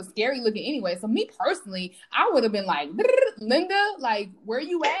office was scary looking anyway. So me personally, I would have been like, Linda, like, where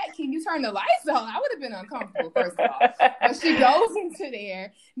you at? Can you turn the lights on? I would have been uncomfortable, first of all. But she goes into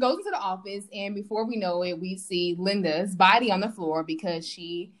the office, and before we know it, we see Linda's body on the floor because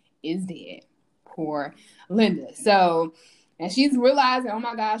she is dead. Poor Linda. So, and she's realizing, oh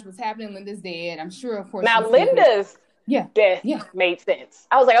my gosh, what's happening? Linda's dead. I'm sure, of course. Now, Linda's death made sense.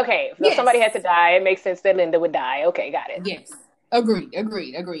 I was like, okay, if somebody had to die, it makes sense that Linda would die. Okay, got it. Yes. Agreed.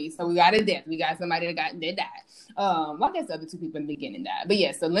 So we got a death. We got somebody that died. Well, I guess the other two people in the beginning died. But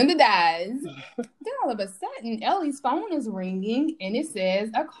yeah, so Linda dies. Then all of a sudden, Ellie's phone is ringing, and it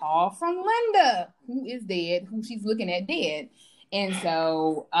says a call from Linda, who is dead, who she's looking at dead. And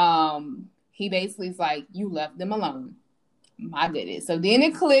so he basically is like, you left them alone. My goodness. So then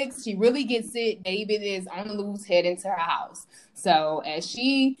it clicks. She really gets it. David is on the loose, heading to her house. So as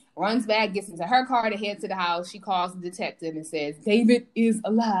she runs back, gets into her car to head to the house, she calls the detective and says, David is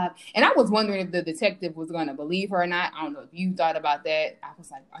alive. And I was wondering if the detective was going to believe her or not. I don't know if you thought about that. I was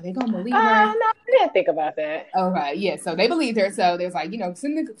like, are they going to believe her? No, I didn't think about that. Okay, yeah. So they believed her. So there's like,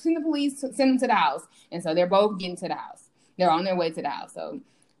 send the police, send them to the house. And so they're both getting to the house. They're on their way to the house. So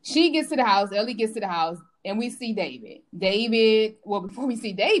she gets to the house. Ellie gets to the house. And we see David. Before we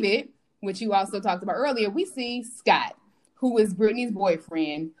see David, which you also talked about earlier, we see Scott, who is Brittany's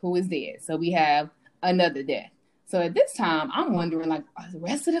boyfriend, who is dead. So we have another death. So at this time, I'm wondering, like, are the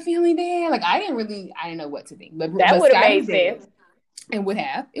rest of the family dead? Like, I didn't know what to think. But that would have made sense. It would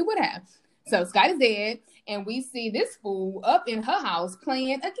have. So Scott is dead. And we see this fool up in her house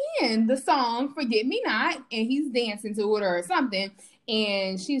playing again the song Forget Me Not. And he's dancing to it or something.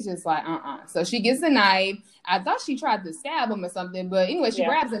 And she's just like, So she gets a knife. I thought she tried to stab him or something. But anyway, she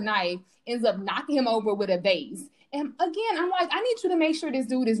grabs a knife, ends up knocking him over with a vase. And again, I'm like, I need you to make sure this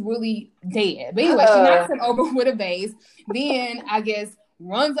dude is really dead. But anyway, she knocks him over with a vase. Then, I guess,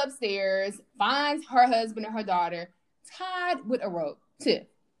 runs upstairs, finds her husband and her daughter tied with a rope.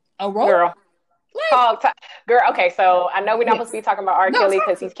 A rope? Girl. Girl, okay, so I know we're not supposed to be talking about R. Kelly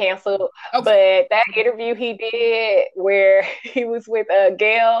because he's canceled, but that interview he did where he was with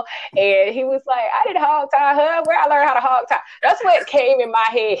Gail and he was like, I didn't hog tie her. Where I learned how to hog tie. That's what came in my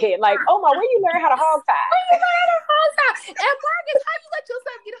head. Like, oh my, where you learn how to hog tie? And Marcus, how you let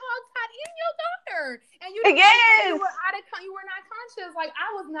yourself get hog tied in your daughter? And you were not conscious. Like, I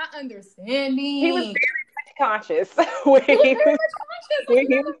was not understanding. He was very much conscious when he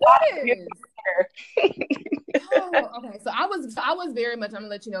was okay. So I was very much, I'm gonna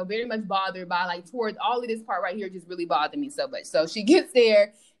let you know, very much bothered by, like, towards all of this part right here just really bothered me so much. So she gets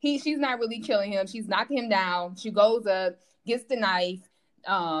there, she's not really killing him, she's knocking him down, she goes up, gets the knife,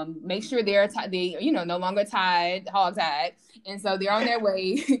 make sure they're no longer hog tied, and so they're on their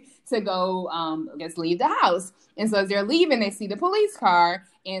way to go leave the house. And so as they're leaving, they see the police car,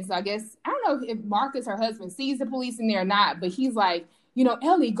 and so I guess, I don't know if Marcus, her husband, sees the police in there or not, but he's like,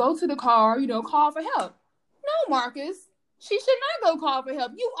 Ellie, go to the car, call for help. No, Marcus, she should not go call for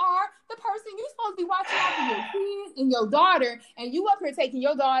help. You are the person, you're supposed to be watching out for your kids and your daughter, and you up here taking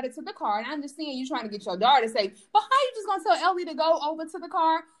your daughter to the car. And I understand you trying to get your daughter safe, but how you just gonna tell Ellie to go over to the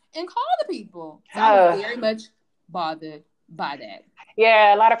car and call the people? So I was very much bothered by that.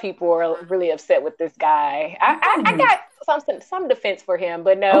 Yeah, a lot of people are really upset with this guy. I got some defense for him,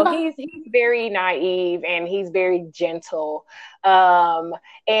 but no, he's very naive and he's very gentle. And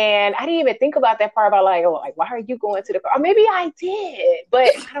I didn't even think about that part about like, why are you going to the car? Or maybe I did, but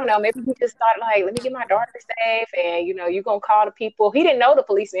I don't know. Maybe he just thought like, let me get my daughter safe, and you're gonna call the people. He didn't know the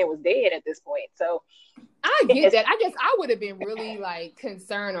policeman was dead at this point, so. I get that. I guess I would have been really like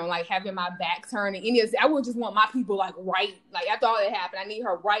concerned on like having my back turned and I would just want my people like after all that happened, I need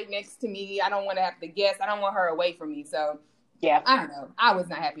her right next to me. I don't want to have to guess. I don't want her away from me. So yeah, I don't know. I was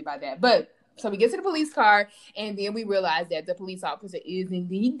not happy about that. But so we get to the police car and then we realize that the police officer is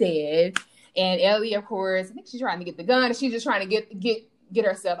indeed dead. And Ellie, of course, I think she's trying to get the gun and she's just trying to get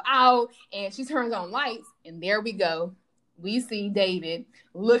herself out, and she turns on lights and there we go. We see David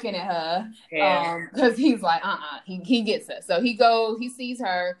looking at her because he's like, he gets her. So he sees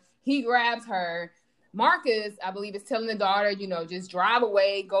her, he grabs her. Marcus, I believe, is telling the daughter, just drive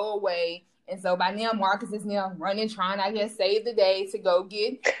away, go away. And so by now, Marcus is now running, trying, I guess, save the day to go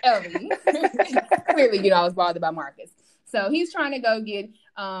get Ellie. Clearly, I was bothered by Marcus. So he's trying to go get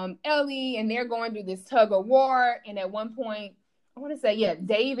Ellie, and they're going through this tug of war. And at one point, I want to say,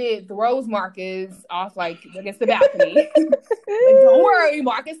 David throws Marcus off, like, against the balcony. Like, don't worry,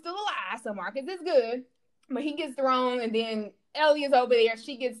 Marcus is still alive, so Marcus is good. But he gets thrown, and then Ellie is over there.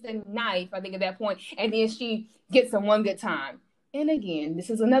 She gets the knife, I think, at that point, and then she gets him one good time. And again, this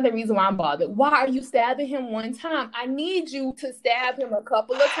is another reason why I'm bothered. Why are you stabbing him one time? I need you to stab him a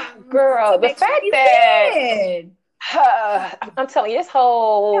couple of times. Girl, the fact that... I'm telling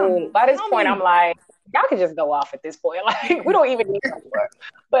you, by this point, I'm like, y'all can just go off at this point. Like, we don't even need no more.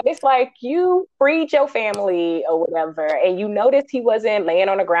 But it's like you freed your family or whatever, and you noticed he wasn't laying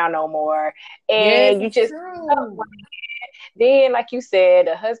on the ground no more. And you just, then, like you said,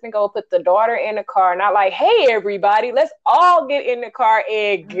 the husband go put the daughter in the car, not like, hey, everybody, let's all get in the car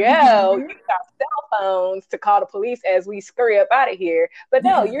and go. You got cell phones to call the police as we scurry up out of here. But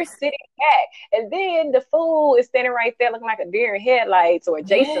no, you're sitting back. And then the fool is standing right there looking like a deer in headlights or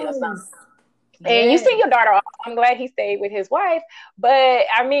Jason or something. And you see your daughter off. I'm glad he stayed with his wife. But,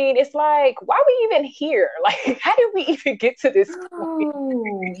 I mean, it's like, why are we even here? Like, how did we even get to this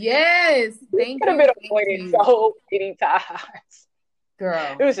point? Yes. Thank you. Could have been avoided so many times.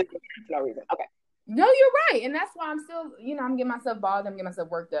 Girl. It was just for no reason. Okay. No, you're right. And that's why I'm still, I'm getting myself bothered. I'm getting myself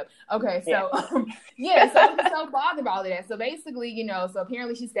worked up. Okay, so, so I'm so bothered by all of that. So basically, so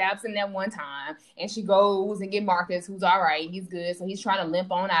apparently she stabs him that one time, and she goes and get Marcus, who's all right. He's good. So he's trying to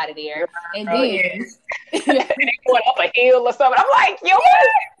limp on out of there. And then... going up a hill or something. I'm like, yo,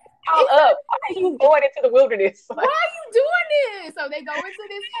 up. Why are you going into the wilderness? Why are you doing this? So they go into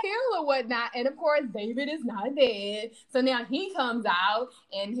this hill or whatnot, and of course David is not dead. So now he comes out,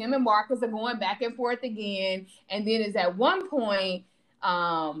 and him and Marcus are going back and forth again. And then it's at one point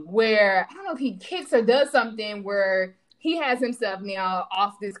where I don't know if he kicks or does something where he has himself now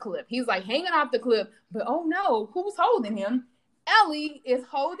off this cliff. He's like hanging off the cliff, but oh no, who's holding him? Ellie is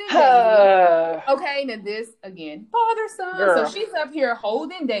holding David. Okay, now this again bothersome. Girl. So she's up here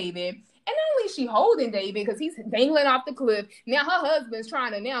holding David, and not only is she holding David because he's dangling off the cliff. Now her husband's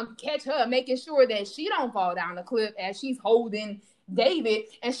trying to now catch her, making sure that she don't fall down the cliff as she's holding David,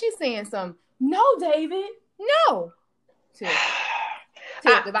 and she's saying no, David, no.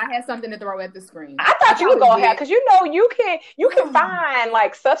 If I had something to throw at the screen. I thought you were gonna have, because you can find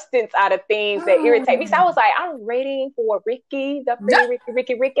like substance out of things that irritate me. So I was like, I'm waiting for Ricky, the pretty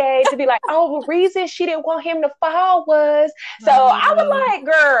Ricky, to be like, the reason she didn't want him to fall was. So I was like,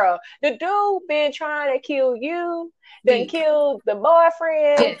 girl, the dude been trying to kill you, then killed the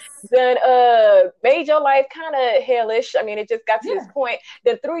boyfriend, then made your life kind of hellish. I mean, it just got to this point.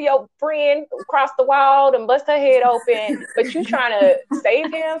 Then threw your friend across the wall and bust her head open. But you trying to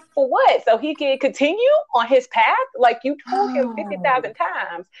save him for what? So he can continue on his path? Like you told him 50,000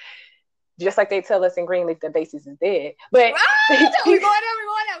 times. Just like they tell us in Greenleaf that Basis is dead. But we're going there.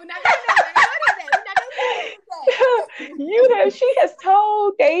 We're not going there. She has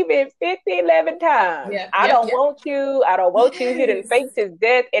told David 11 times, I don't want you. I don't want you. He done faked his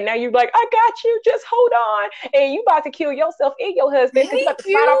death. And now you're like, I got you. Just hold on. And you about to kill yourself and your husband because you about to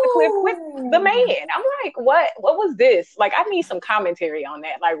slide off the cliff with the man. I'm like, what was this? Like, I need some commentary on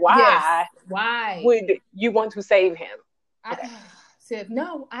that. Like, why would you want to save him? I said,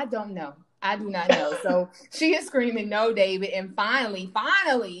 no, I don't know. I do not know. So she is screaming, no, David. And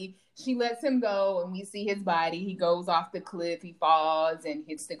finally, she lets him go and we see his body. He goes off the cliff. He falls and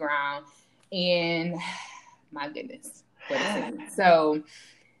hits the ground. And my goodness, what a scene. So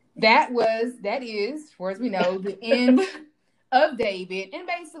that is, as far as we know, the end of David. And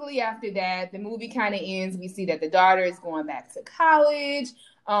basically after that, the movie kind of ends. We see that the daughter is going back to college.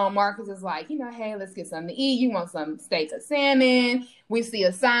 Marcus is like, hey, let's get something to eat. You want some steak or salmon? We see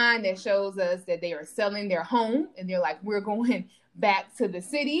a sign that shows us that they are selling their home. And they're like, we're going back to the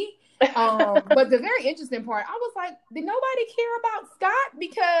city. But the very interesting part, I was like, did nobody care about Scott?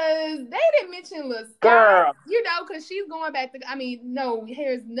 Because they didn't mention Lil Scott, girl, because she's going back to, no,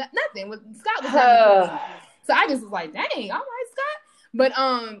 here's nothing. Scott was not so I just was like, dang, all right, Scott. But,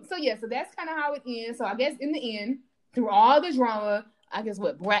 so that's kind of how it ends. So I guess in the end, through all the drama, I guess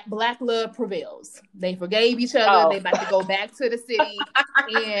black love prevails. They forgave each other. They about to go back to the city.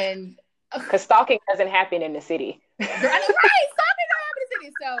 And because stalking doesn't happen in the city. Right, stalking don't happen in the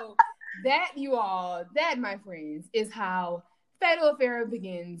city. So that, my friends, is how Fatal Affair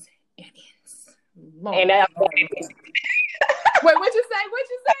begins and ends. And wait, what'd you say?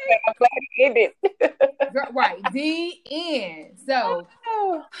 I'm glad it ended. Right, the end. So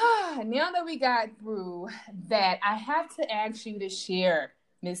now that we got through that, I have to ask you to share,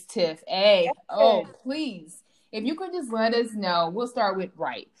 Miss Tiff. Please, if you could just let us know. We'll start with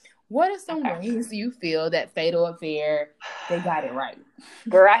right. What are some ways do you feel that Fatal Affair, they got it right?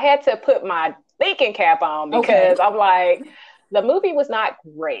 Girl, I had to put my thinking cap on because I'm like, the movie was not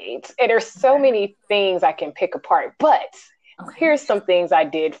great. And there's so many things I can pick apart. But here's some things I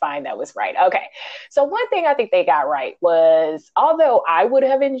did find that was right. Okay. So one thing I think they got right was, although I would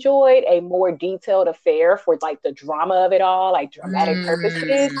have enjoyed a more detailed affair for like the drama of it all, like dramatic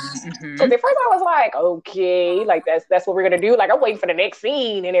purposes. So at first I was like, okay, like that's what we're going to do. Like I'm waiting for the next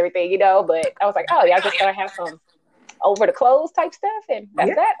scene and everything, but I was like, oh, y'all just going to have some over the clothes type stuff. And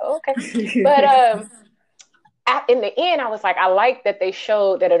that's that. Okay. But, in the end, I was like, I like that they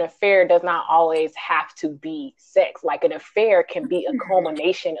showed that an affair does not always have to be sex. Like an affair can be a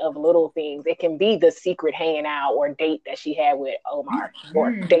culmination of little things. It can be the secret hanging out or date that she had with Omar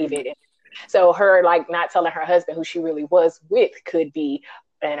or David. So her like not telling her husband who she really was with could be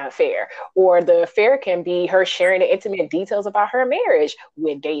an affair, or the affair can be her sharing the intimate details about her marriage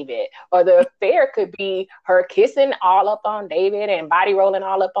with David, or the affair could be her kissing all up on David and body rolling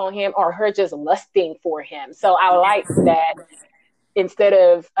all up on him, or her just lusting for him. So I like that instead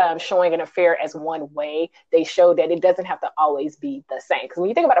of showing an affair as one way, they show that it doesn't have to always be the same. Because when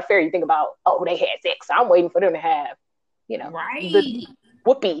you think about affair, you think about, they had sex. So I'm waiting for them to have, the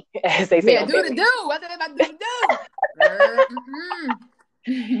whoopee, as they say. Yeah, do the do. What about do the do?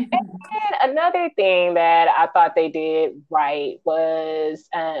 And then another thing that I thought they did right was,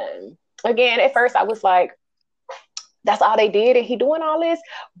 again, at first I was like, that's all they did and he doing all this?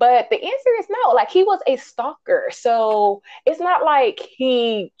 But the answer is no. Like, he was a stalker. So it's not like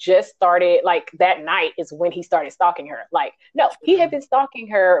he just started, like, that night is when he started stalking her. Like, no, he had been stalking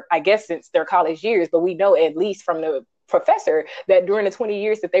her, I guess, since their college years. But we know, at least from the professor, that during the 20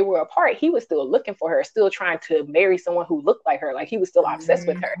 years that they were apart, he was still looking for her, still trying to marry someone who looked like her. Like, he was still obsessed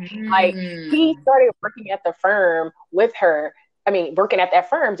with her. Like, he started working at the firm with her. I mean, working at that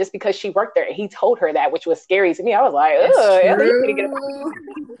firm just because she worked there. And he told her that, which was scary to me. I was like, I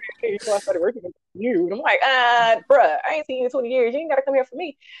started working with you. And I'm like, bruh, I ain't seen you in 20 years. You ain't got to come here for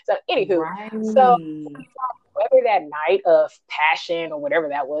me. So, anywho, so whether that night of passion or whatever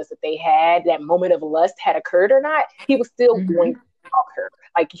that was that they had, that moment of lust had occurred or not, he was still going to stalk her.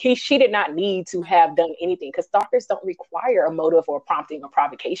 Like, she did not need to have done anything, because stalkers don't require a motive or prompting or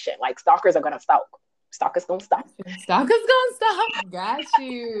provocation. Like, stalkers are going to stalk. Stalkers gonna stop. Stalkers gonna stop. Got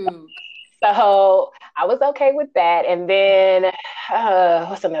you. So I was okay with that. And then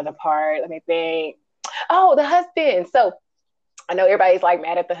what's another part? Let me think. Oh, the husband. So I know everybody's like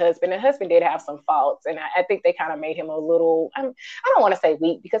mad at the husband. The husband did have some faults, and I think they kind of made him a little, I don't want to say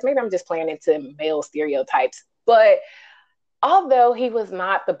weak, because maybe I'm just playing into male stereotypes. But although he was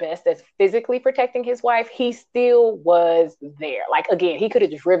not the best at physically protecting his wife, he still was there. Like, again, he could have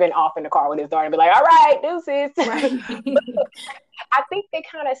just driven off in the car with his daughter and be like, all right, deuces. Right. I think they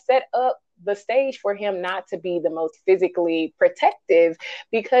kind of set up the stage for him not to be the most physically protective,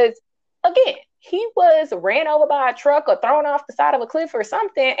 because, again, he was ran over by a truck or thrown off the side of a cliff or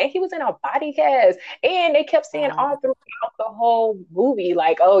something, and he was in a body cast. And they kept saying all throughout the whole movie,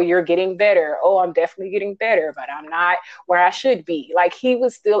 like, oh, you're getting better. Oh, I'm definitely getting better, but I'm not where I should be. Like, he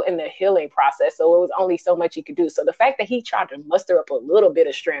was still in the healing process, so it was only so much he could do. So the fact that he tried to muster up a little bit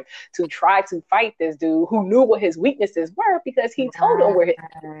of strength to try to fight this dude who knew what his weaknesses were because he told him where his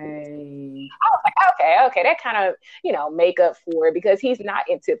I was like, okay, that kind of, make up for it because he's not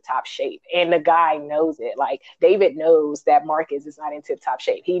in tip-top shape. And the guy knows it. Like, David knows that Marcus is not in tip-top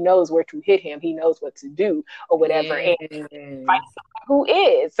shape. He knows where to hit him. He knows what to do or whatever. And fight someone who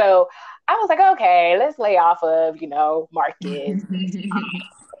is. So I was like, okay, let's lay off of, Marcus.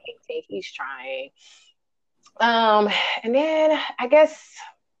 He's trying. And then I guess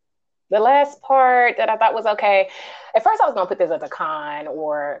the last part that I thought was okay, at first I was going to put this as a con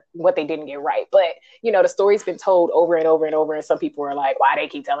or what they didn't get right. But, the story's been told over and over and over. And some people are like, why they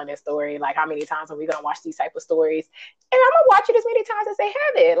keep telling this story? Like, how many times are we going to watch these type of stories? And I'm going to watch it as many times as they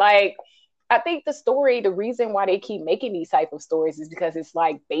have it. Like, I think the reason why they keep making these type of stories is because it's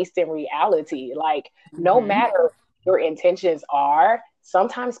like based in reality. Like, no matter what your intentions are,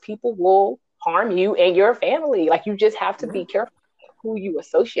 sometimes people will harm you and your family. Like, you just have to be careful who you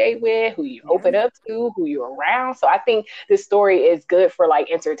associate with, who you open up to, who you're around. So I think this story is good for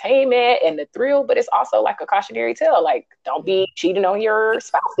like entertainment and the thrill, but it's also like a cautionary tale. Like, don't be cheating on your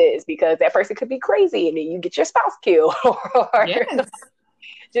spouses because that person could be crazy and then you get your spouse killed.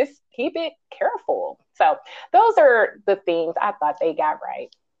 Just keep it careful. So those are the things I thought they got right.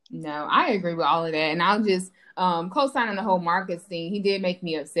 No, I agree with all of that. And I'll just co-signing the whole Marcus thing. He did make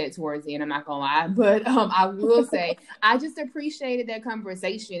me upset towards the end, I'm not gonna lie. But I will say I just appreciated that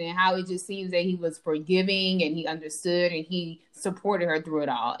conversation and how it just seems that he was forgiving and he understood and he supported her through it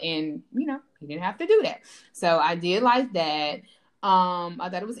all. And he didn't have to do that. So I did like that. I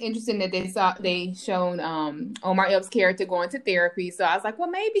thought it was interesting that they shown Omar Epps' character going to therapy. So I was like, well,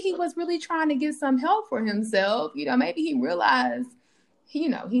 maybe he was really trying to get some help for himself. Maybe he realized he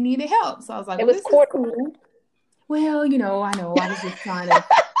needed help. So I was like, it was cool. Well, I know I was just trying to,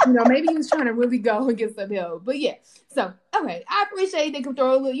 maybe he was trying to really go and get some help. But yeah, so, okay, I appreciate they could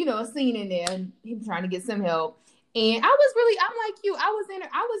throw a little, a scene in there and him trying to get some help. And I'm like you, I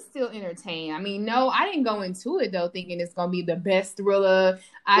was still entertained. I mean, no, I didn't go into it though, thinking it's going to be the best thriller.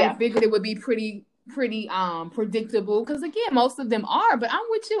 I figured it would be pretty predictable because again, most of them are, but I'm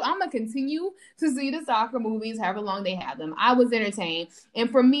with you. I'm gonna continue to see the soccer movies however long they have them. I was entertained, and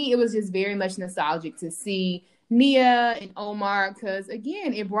for me it was just very much nostalgic to see Nia and Omar because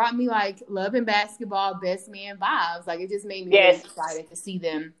again it brought me like Love and Basketball best man vibes. Like, it just made me really excited to see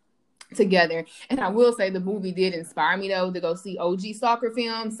them together. And I will say the movie did inspire me though to go see OG soccer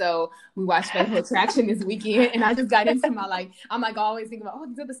films. So we watched Fatal Attraction this weekend and I just got into my I'm always thinking about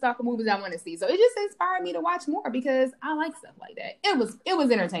these are the soccer movies I want to see. So it just inspired me to watch more because I like stuff like that. It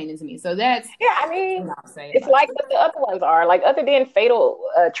was entertaining to me. So that's it's like what the other ones are. Like, other than Fatal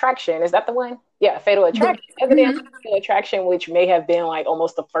Attraction, is that the one? Yeah, Fatal Attraction. Other than Fatal Attraction, which may have been like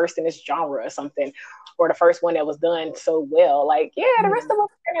almost the first in its genre or something, or the first one that was done so well. Like, the rest of them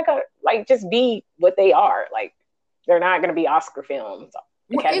are gonna like just be what they are. Like, they're not gonna be Oscar films.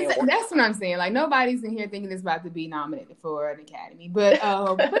 That's what I'm saying. Like, nobody's in here thinking it's about to be nominated for an Academy, but it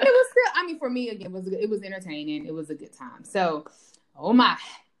was still. I mean, for me again, it was entertaining. It was a good time. So, oh my.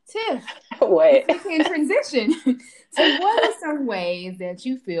 Tiff, what? We can transition to what are some ways that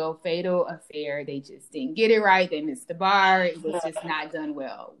you feel Fatal Affair, they just didn't get it right, they missed the bar, it was just not done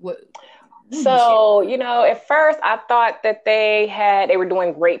well. So, at first I thought that they were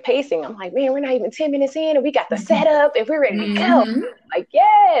doing great pacing. I'm like, man, we're not even 10 minutes in and we got the setup and we're ready to go. Like,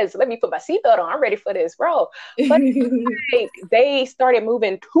 yes, let me put my seatbelt on. I'm ready for this role. But they started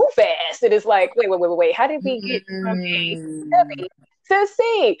moving too fast. It is like, wait. How did we get from A to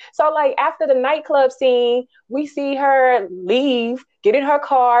C? So like after the nightclub scene, we see her leave, get in her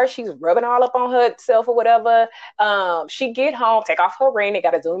car. She's rubbing all up on herself or whatever. She get home, take off her ring. They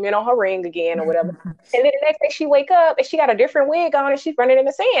got to zoom in on her ring again or whatever. And then the next day she wake up and she got a different wig on and she's running in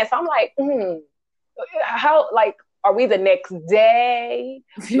the sand. So I'm like, how, like, are we the next day?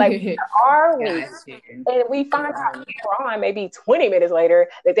 Like, where are we? And we find out later on, maybe 20 minutes later,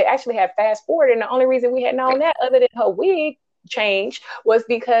 that they actually had fast forward. And the only reason we had known that, other than her wig change, was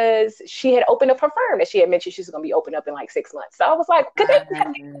because she had opened up her firm that she had mentioned she was going to be opened up in like 6 months. So I was like, could they have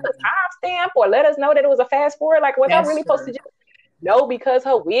a timestamp or let us know that it was a fast forward? Like, was I really supposed to just know because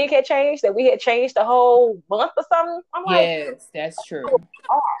her wig had changed that we had changed the whole month or something? I'm like, yes, that's true.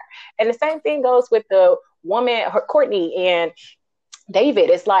 And the same thing goes with the woman, Courtney and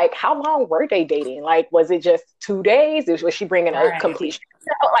David. It's like, how long were they dating? Like, was it just 2 days? Was she bringing a complete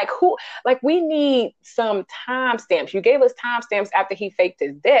Like who? Like we need some timestamps. You gave us timestamps after he faked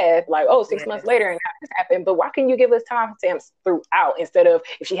his death. Like 6 months later, and this happened. But why can you give us timestamps throughout instead of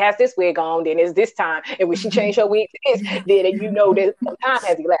if she has this wig on, then it's this time, and when she changed her wig to this, then you know that some time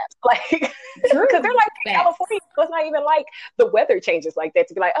has elapsed. Like because they're like in California, so it's not even like the weather changes like that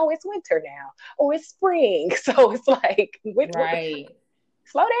to be like, oh, it's winter now, or it's spring. So it's like right.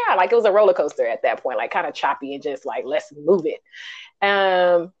 Slow down. Like it was a roller coaster at that point, like kind of choppy and just like, let's move it.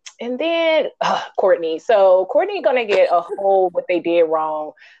 And then Courtney. So Courtney gonna get a whole what they did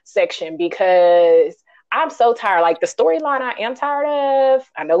wrong section because I'm so tired. Like the storyline I am tired of.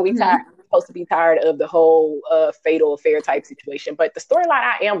 I know we tired. Supposed to be tired of the whole fatal affair type situation, but the storyline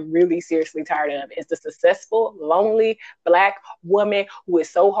I am really seriously tired of is the successful, lonely Black woman who is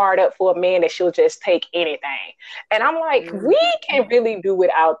so hard up for a man that she'll just take anything. And I'm like, we can really do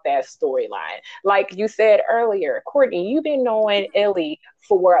without that storyline. Like you said earlier, Courtney, you've been knowing Ellie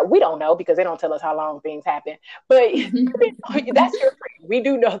for, we don't know because they don't tell us how long things happen, but that's your friend. We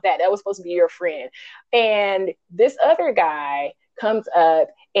do know that was supposed to be your friend. And this other guy comes up,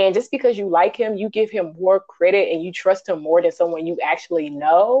 and just because you like him, you give him more credit and you trust him more than someone you actually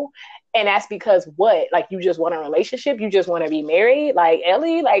know. And that's because what? Like you just want a relationship? You just want to be married? Like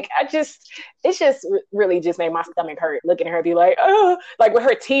Ellie? Like it's just really just made my stomach hurt looking at her be like, oh, like with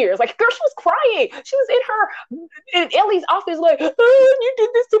her tears. Like girl, she was crying. She was in Ellie's office like, oh, you did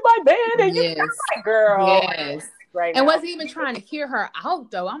this to my man. And you like, girl. Yes. Right and now. wasn't even trying to hear her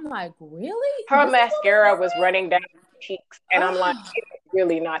out though. I'm like, really? Her mascara was running down her cheeks. And I'm like, it's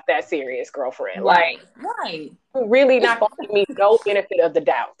really not that serious, girlfriend. Right. Like, right. Really not going to give me no benefit of the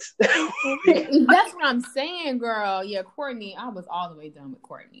doubt. That's what I'm saying, girl. Yeah, Courtney, I was all the way done with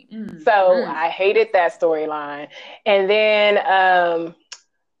Courtney. So I hated that storyline. And then I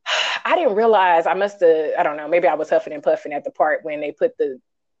didn't realize, I don't know, maybe I was huffing and puffing at the part when they put the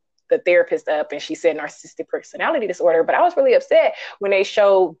therapist up and she said narcissistic personality disorder. But I was really upset when they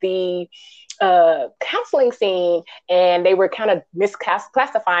showed the counseling scene and they were kind of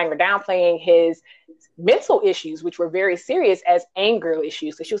misclassifying or downplaying his mental issues, which were very serious, as anger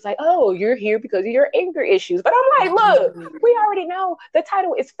issues. So she was like, oh, you're here because of your anger issues. But I'm like, look, we already know the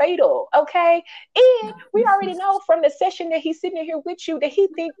title is Fatal, okay? And we already know from the session that he's sitting here with you that he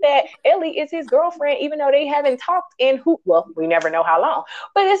thinks that Ellie is his girlfriend, even though they haven't talked we never know how long.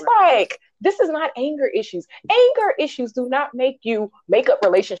 But it's like, this is not anger issues. Anger issues do not make you make up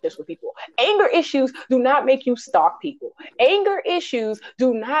relationships with people. Anger issues do not make you stalk people. Anger issues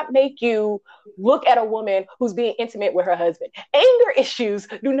do not make you look at a woman who's being intimate with her husband. Anger issues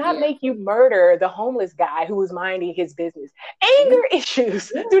do not make you murder the homeless guy who is minding his business. Anger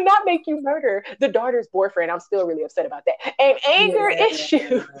issues do not make you murder the daughter's boyfriend. I'm still really upset about that. And anger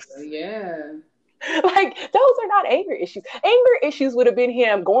issues. Like, those are not anger issues. Anger issues would have been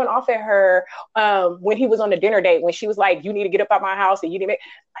him going off at her when he was on the dinner date, when she was like, you need to get up out my house and you didn't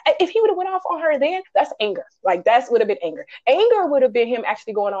if he would have went off on her then, that's anger. Like, that would have been anger. Anger would have been him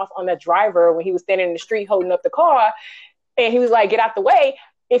actually going off on the driver when he was standing in the street holding up the car and he was like, get out the way.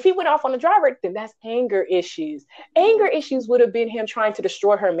 If he went off on the driver, then that's anger issues. Anger issues would have been him trying to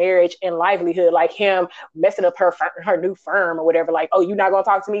destroy her marriage and livelihood, like him messing up her new firm or whatever. Like, oh, you're not going to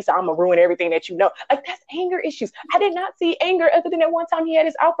talk to me, so I'm going to ruin everything that you know. Like, that's anger issues. I did not see anger other than that one time he had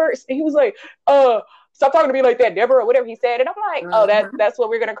his outburst. And he was like, stop talking to me like that, Deborah, or whatever he said. And I'm like, oh, that's what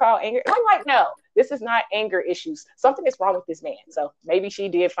we're going to call anger. And I'm like, no, this is not anger issues. Something is wrong with this man. So maybe she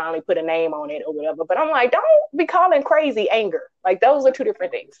did finally put a name on it or whatever. But I'm like, don't be calling crazy anger. Like, those are two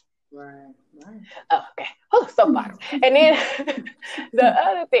different things. Right. Oh, okay. Oh, soapbox. And then the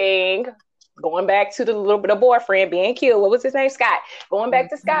other thing, going back to the boyfriend being killed. What was his name? Scott. Going back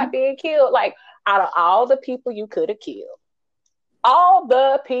to Scott being killed. Like, out of all the people you could have killed, all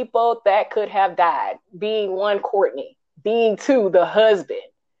the people that could have died, being one, Courtney, being two, the husband,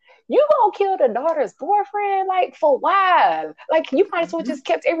 you gonna kill the daughter's boyfriend? Like, for why? Like, you might as well just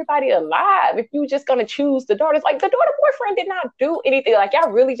kept everybody alive if you were just gonna choose the daughters. Like, the daughter boyfriend did not do anything. Like, y'all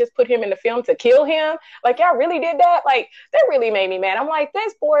really just put him in the film to kill him? Like, y'all really did that? Like, that really made me mad. I'm like,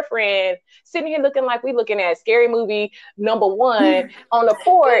 this boyfriend sitting here looking like we looking at Scary Movie #1 on the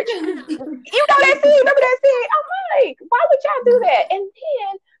porch. You know that scene? Remember that scene? I'm like, why would y'all do that? And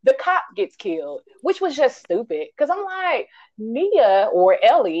then the cop gets killed, which was just stupid. Because I'm like, Nia or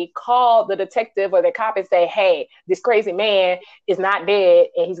Ellie called the detective or the cop and say, hey, this crazy man is not dead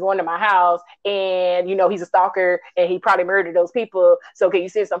and he's going to my house and, you know, he's a stalker and he probably murdered those people. So can you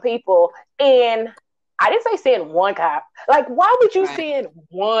send some people? And I didn't say send one cop. Like, why would you send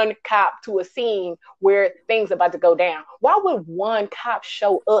one cop to a scene where things are about to go down? Why would one cop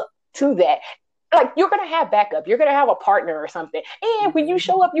show up to that? like, you're gonna have backup. You're gonna have a partner or something. And when you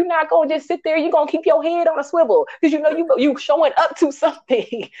show up, you're not gonna just sit there. You're gonna keep your head on a swivel because you know you showing up to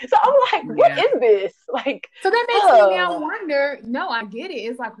something. So I'm like, what is this? Like, so that makes me now wonder. No, I get it.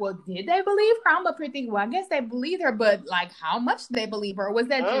 It's like, well, did they believe her? I'm up here thinking, well, I guess they believed her, but like, how much did they believe her? Or was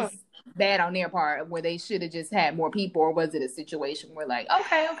that just bad on their part, where they should have just had more people, or was it a situation where like,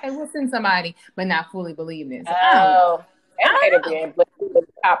 okay, we'll send somebody, but not fully believe this? Oh. It might have been, but it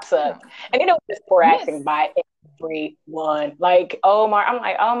pops up. And it was just poor acting by everyone. Like Omar, I'm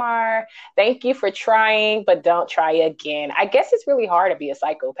like, Omar, thank you for trying, but don't try again. I guess it's really hard to be a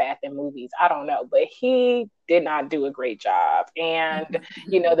psychopath in movies. I don't know, but he did not do a great job. And,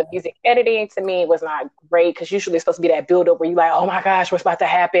 you know, the music editing to me was not great, because usually it's supposed to be that build up where you're like, oh my gosh, what's about to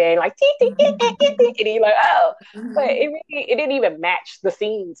happen? Like, and you're like, oh, but it didn't even match the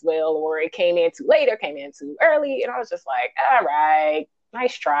scenes well, or it came in too late or came in too early. And I was just like, all right,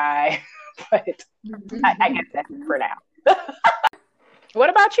 nice try. But I guess that's it for now. What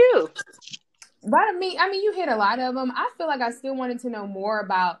about you? Right, I mean, you hit a lot of them. I feel like I still wanted to know more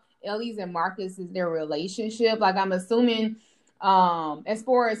about Ellie's and Marcus's their relationship. Like, I'm assuming, as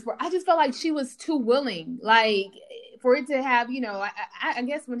far as I just felt like she was too willing, like, for it to have, you know, I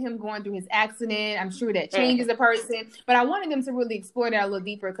guess when him going through his accident, I'm sure that changes a person. But I wanted them to really explore that a little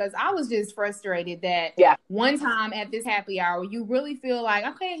deeper, because I was just frustrated that one time at this happy hour, you really feel like,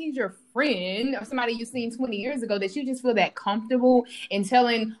 okay, he's your friend or somebody you've seen 20 years ago, that you just feel that comfortable in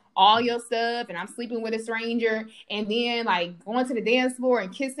telling all your stuff, and I'm sleeping with a stranger, and then like going to the dance floor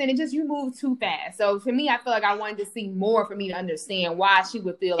and kissing, and just you move too fast. So for me, I feel like I wanted to see more for me to understand why she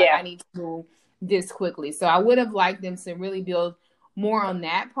would feel like I need to move this quickly. So I would have liked them to really build more on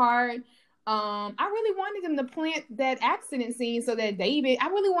that part. I really wanted them to plant that accident scene so that David, I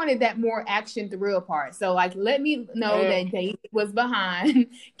really wanted that more action thrill part. So like, let me know that David was behind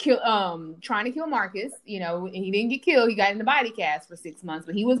trying to kill Marcus, you know, and he didn't get killed. He got in the body cast for 6 months,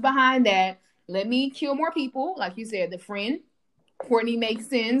 but he was behind that. Let me kill more people. Like you said, the friend, Courtney makes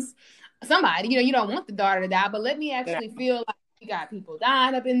sense. Somebody, you know, you don't want the daughter to die, but let me actually feel like we got people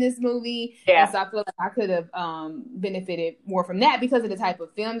dying up in this movie. And so I feel like I could have benefited more from that because of the type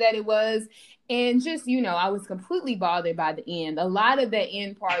of film that it was. And just, you know, I was completely bothered by the end. A lot of the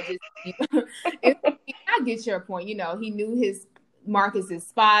end part just, I get your point. You know, he knew his Marcus's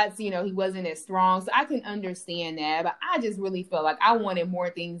spots, you know, he wasn't as strong. So I can understand that. But I just really felt like I wanted more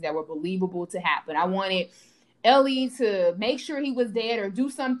things that were believable to happen. I wanted Ellie to make sure he was dead or do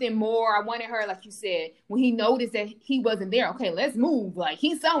something more. I wanted her, like you said, when he noticed that he wasn't there, okay, let's move. Like,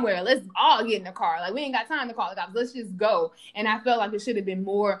 he's somewhere. Let's all get in the car. Like, we ain't got time to call the cops. Let's just go. And I felt like there should have been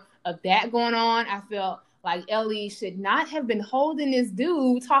more of that going on. I felt like Ellie should not have been holding this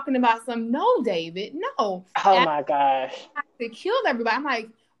dude talking about no, David, no. Oh, my gosh. They killed everybody. I'm like,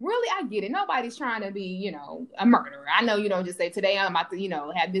 really, I get it. Nobody's trying to be, you know, a murderer. I know you don't just say, today I'm about to, you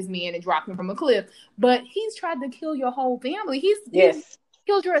know, have this man and drop him from a cliff. But he's tried to kill your whole family. He's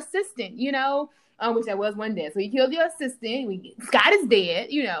killed your assistant, you know, which that was one dead. So he killed your assistant. Scott is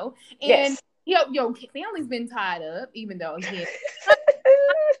dead, you know. And your family's been tied up, even though he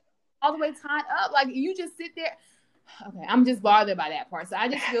all the way tied up. Like, you just sit there. Okay, I'm just bothered by that part. So I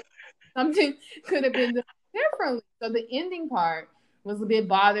just feel something could have been done differently. So the ending part was a bit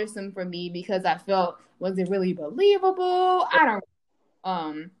bothersome for me because I felt, was it really believable? I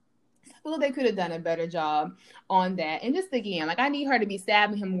feel they could have done a better job on that. And just again, like, I need her to be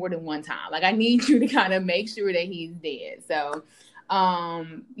stabbing him more than one time. Like, I need you to kind of make sure that he's dead. So,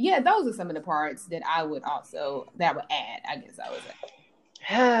 those are some of the parts that I would add, I guess I would say.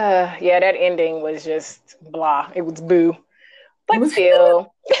 That ending was just blah. It was boo. But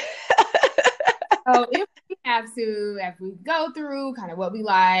still. So if we have to, if we go through kind of what we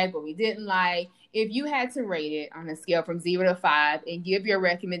like, what we didn't like, if you had to rate it on a scale from 0 to 5 and give your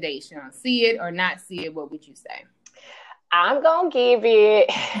recommendation on see it or not see it, what would you say? I'm going to give it,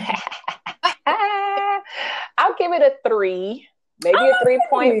 I'll give it a 3, maybe a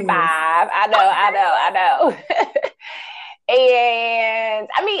 3.5. I know. And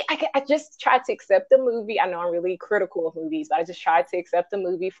I mean, I just tried to accept the movie. I know I'm really critical of movies, but I just tried to accept the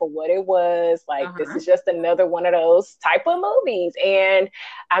movie for what it was. Like, this is just another one of those type of movies. And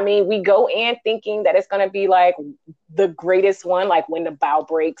I mean, we go in thinking that it's going to be like the greatest one, like When the Bow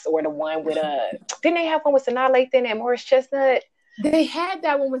Breaks, or the one with didn't they have one with Sanaa Lathan and Morris Chestnut? They had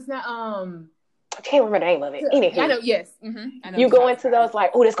that one with I can't remember the name of it. Anywho, I know, yes. Mm-hmm. I know you go into those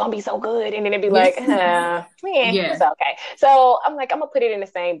like, oh, this gonna be so good, and then it'd be like, it's okay. So I'm like, I'm gonna put it in the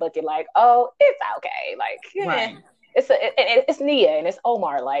same bucket. Like, oh, it's okay. Like, it's Nia and it's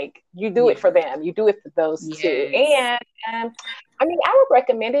Omar. Like, you do it for them. You do it for those two. And I mean, I would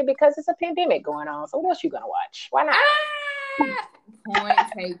recommend it because it's a pandemic going on. So what else you gonna watch? Why not? Point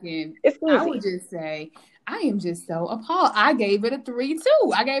taken. It's easy. I would just say I am just so appalled. I gave it a 3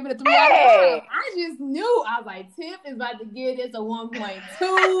 too. I gave it a 3 out of 5. I just knew. I was like, Tiff is about to give this a 1.2,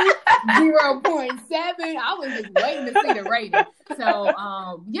 0.7. I was just waiting to see the rating. So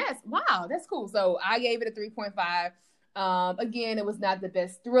yes, wow, that's cool. So I gave it a 3.5. Again, it was not the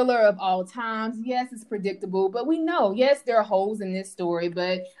best thriller of all times. Yes, it's predictable, but we know, yes, there are holes in this story,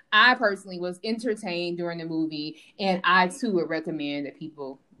 but I personally was entertained during the movie, and I too would recommend that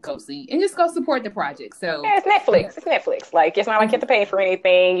people go see and just go support the project. So yeah, it's Netflix. It's Netflix. Like, it's not like you have to pay for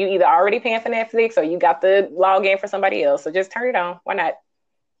anything. You either already paying for Netflix or you got the login for somebody else. So just turn it on. Why not?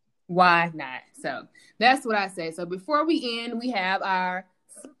 Why not? So that's what I say. So before we end, we have our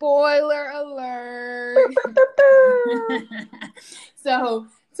spoiler alert. So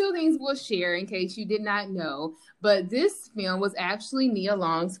 2 things we'll share in case you did not know, but this film was actually Nia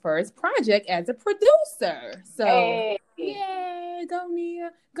Long's first project as a producer. So yay, go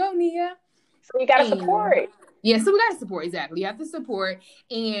Nia, go Nia. So you gotta support. Yeah, so we gotta support, exactly. You have to support.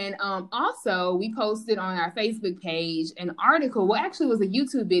 And also we posted on our Facebook page an article, well, actually it was a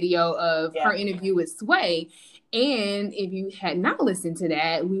YouTube video of her interview with Sway. And if you had not listened to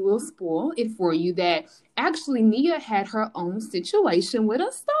that, we will spoil it for you that actually Nia had her own situation with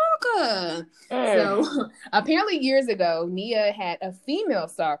a stalker. So apparently years ago, Nia had a female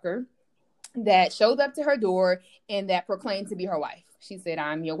stalker that showed up to her door and that proclaimed to be her wife. She said,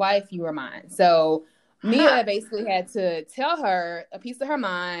 "I'm your wife, you are mine." So Nia basically had to tell her a piece of her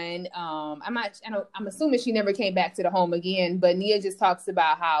mind. I'm assuming she never came back to the home again, but Nia just talks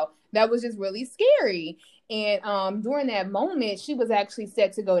about how that was just really scary. And during that moment, she was actually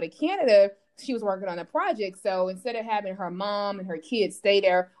set to go to Canada. She was working on a project. So instead of having her mom and her kids stay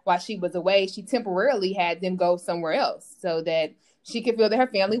there while she was away, she temporarily had them go somewhere else so that she could feel that her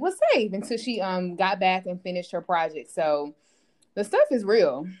family was safe until she got back and finished her project. So the stuff is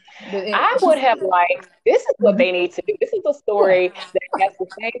real. I would have liked, this is what they need to do. This is a story that has the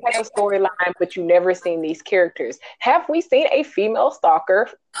same type of storyline, but you've never seen these characters. Have we seen a female stalker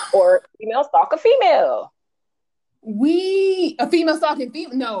or female stalker female? A female stalking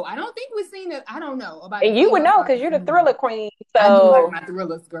female? No, I don't think we've seen it. I don't know about. And you would know because you're the thriller queen. So I do like my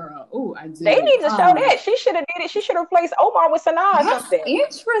thrillers, girl. Oh, I do. They need to show that. She should have did it. She should have replaced Omar with Sanaa or something.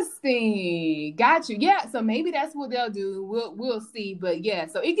 Interesting. Got you. Yeah. So maybe that's what they'll do. We'll see. But yeah.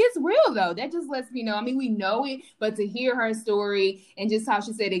 So it gets real though. That just lets me know. I mean, we know it, but to hear her story and just how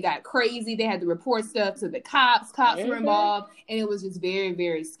she said it got crazy. They had to report stuff to the cops. Cops were involved, and it was just very,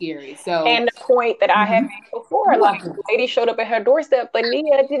 very scary. So and the point that I had made before, like the lady showed up at her doorstep, but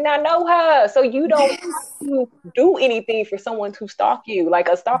Nia did not know her. So you don't do anything for someone to stalk you. Like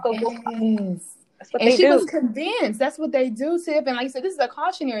a stalker will. That's what and they she do. was convinced. That's what they do, Tiff. And like you said, this is a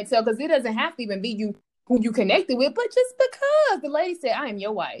cautionary tale because it doesn't have to even be you who you connected with, but just because the lady said, "I am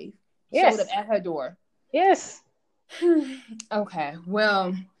your wife," showed up at her door. Yes. Okay.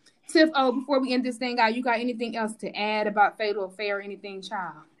 Well, Tiff. Oh, before we end this thing out, you got anything else to add about Fatal Affair or anything,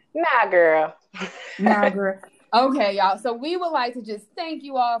 child? Nah, girl. Nah, girl. Okay, y'all. So we would like to just thank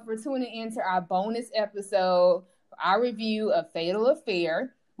you all for tuning in to our bonus episode, our review of Fatal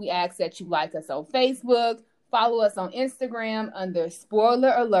Affair. We ask that you like us on Facebook, follow us on Instagram under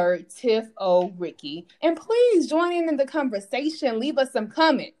Spoiler Alert Tiff O Ricky, and please join in the conversation. Leave us some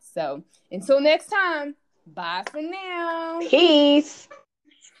comments. So until next time, bye for now. Peace.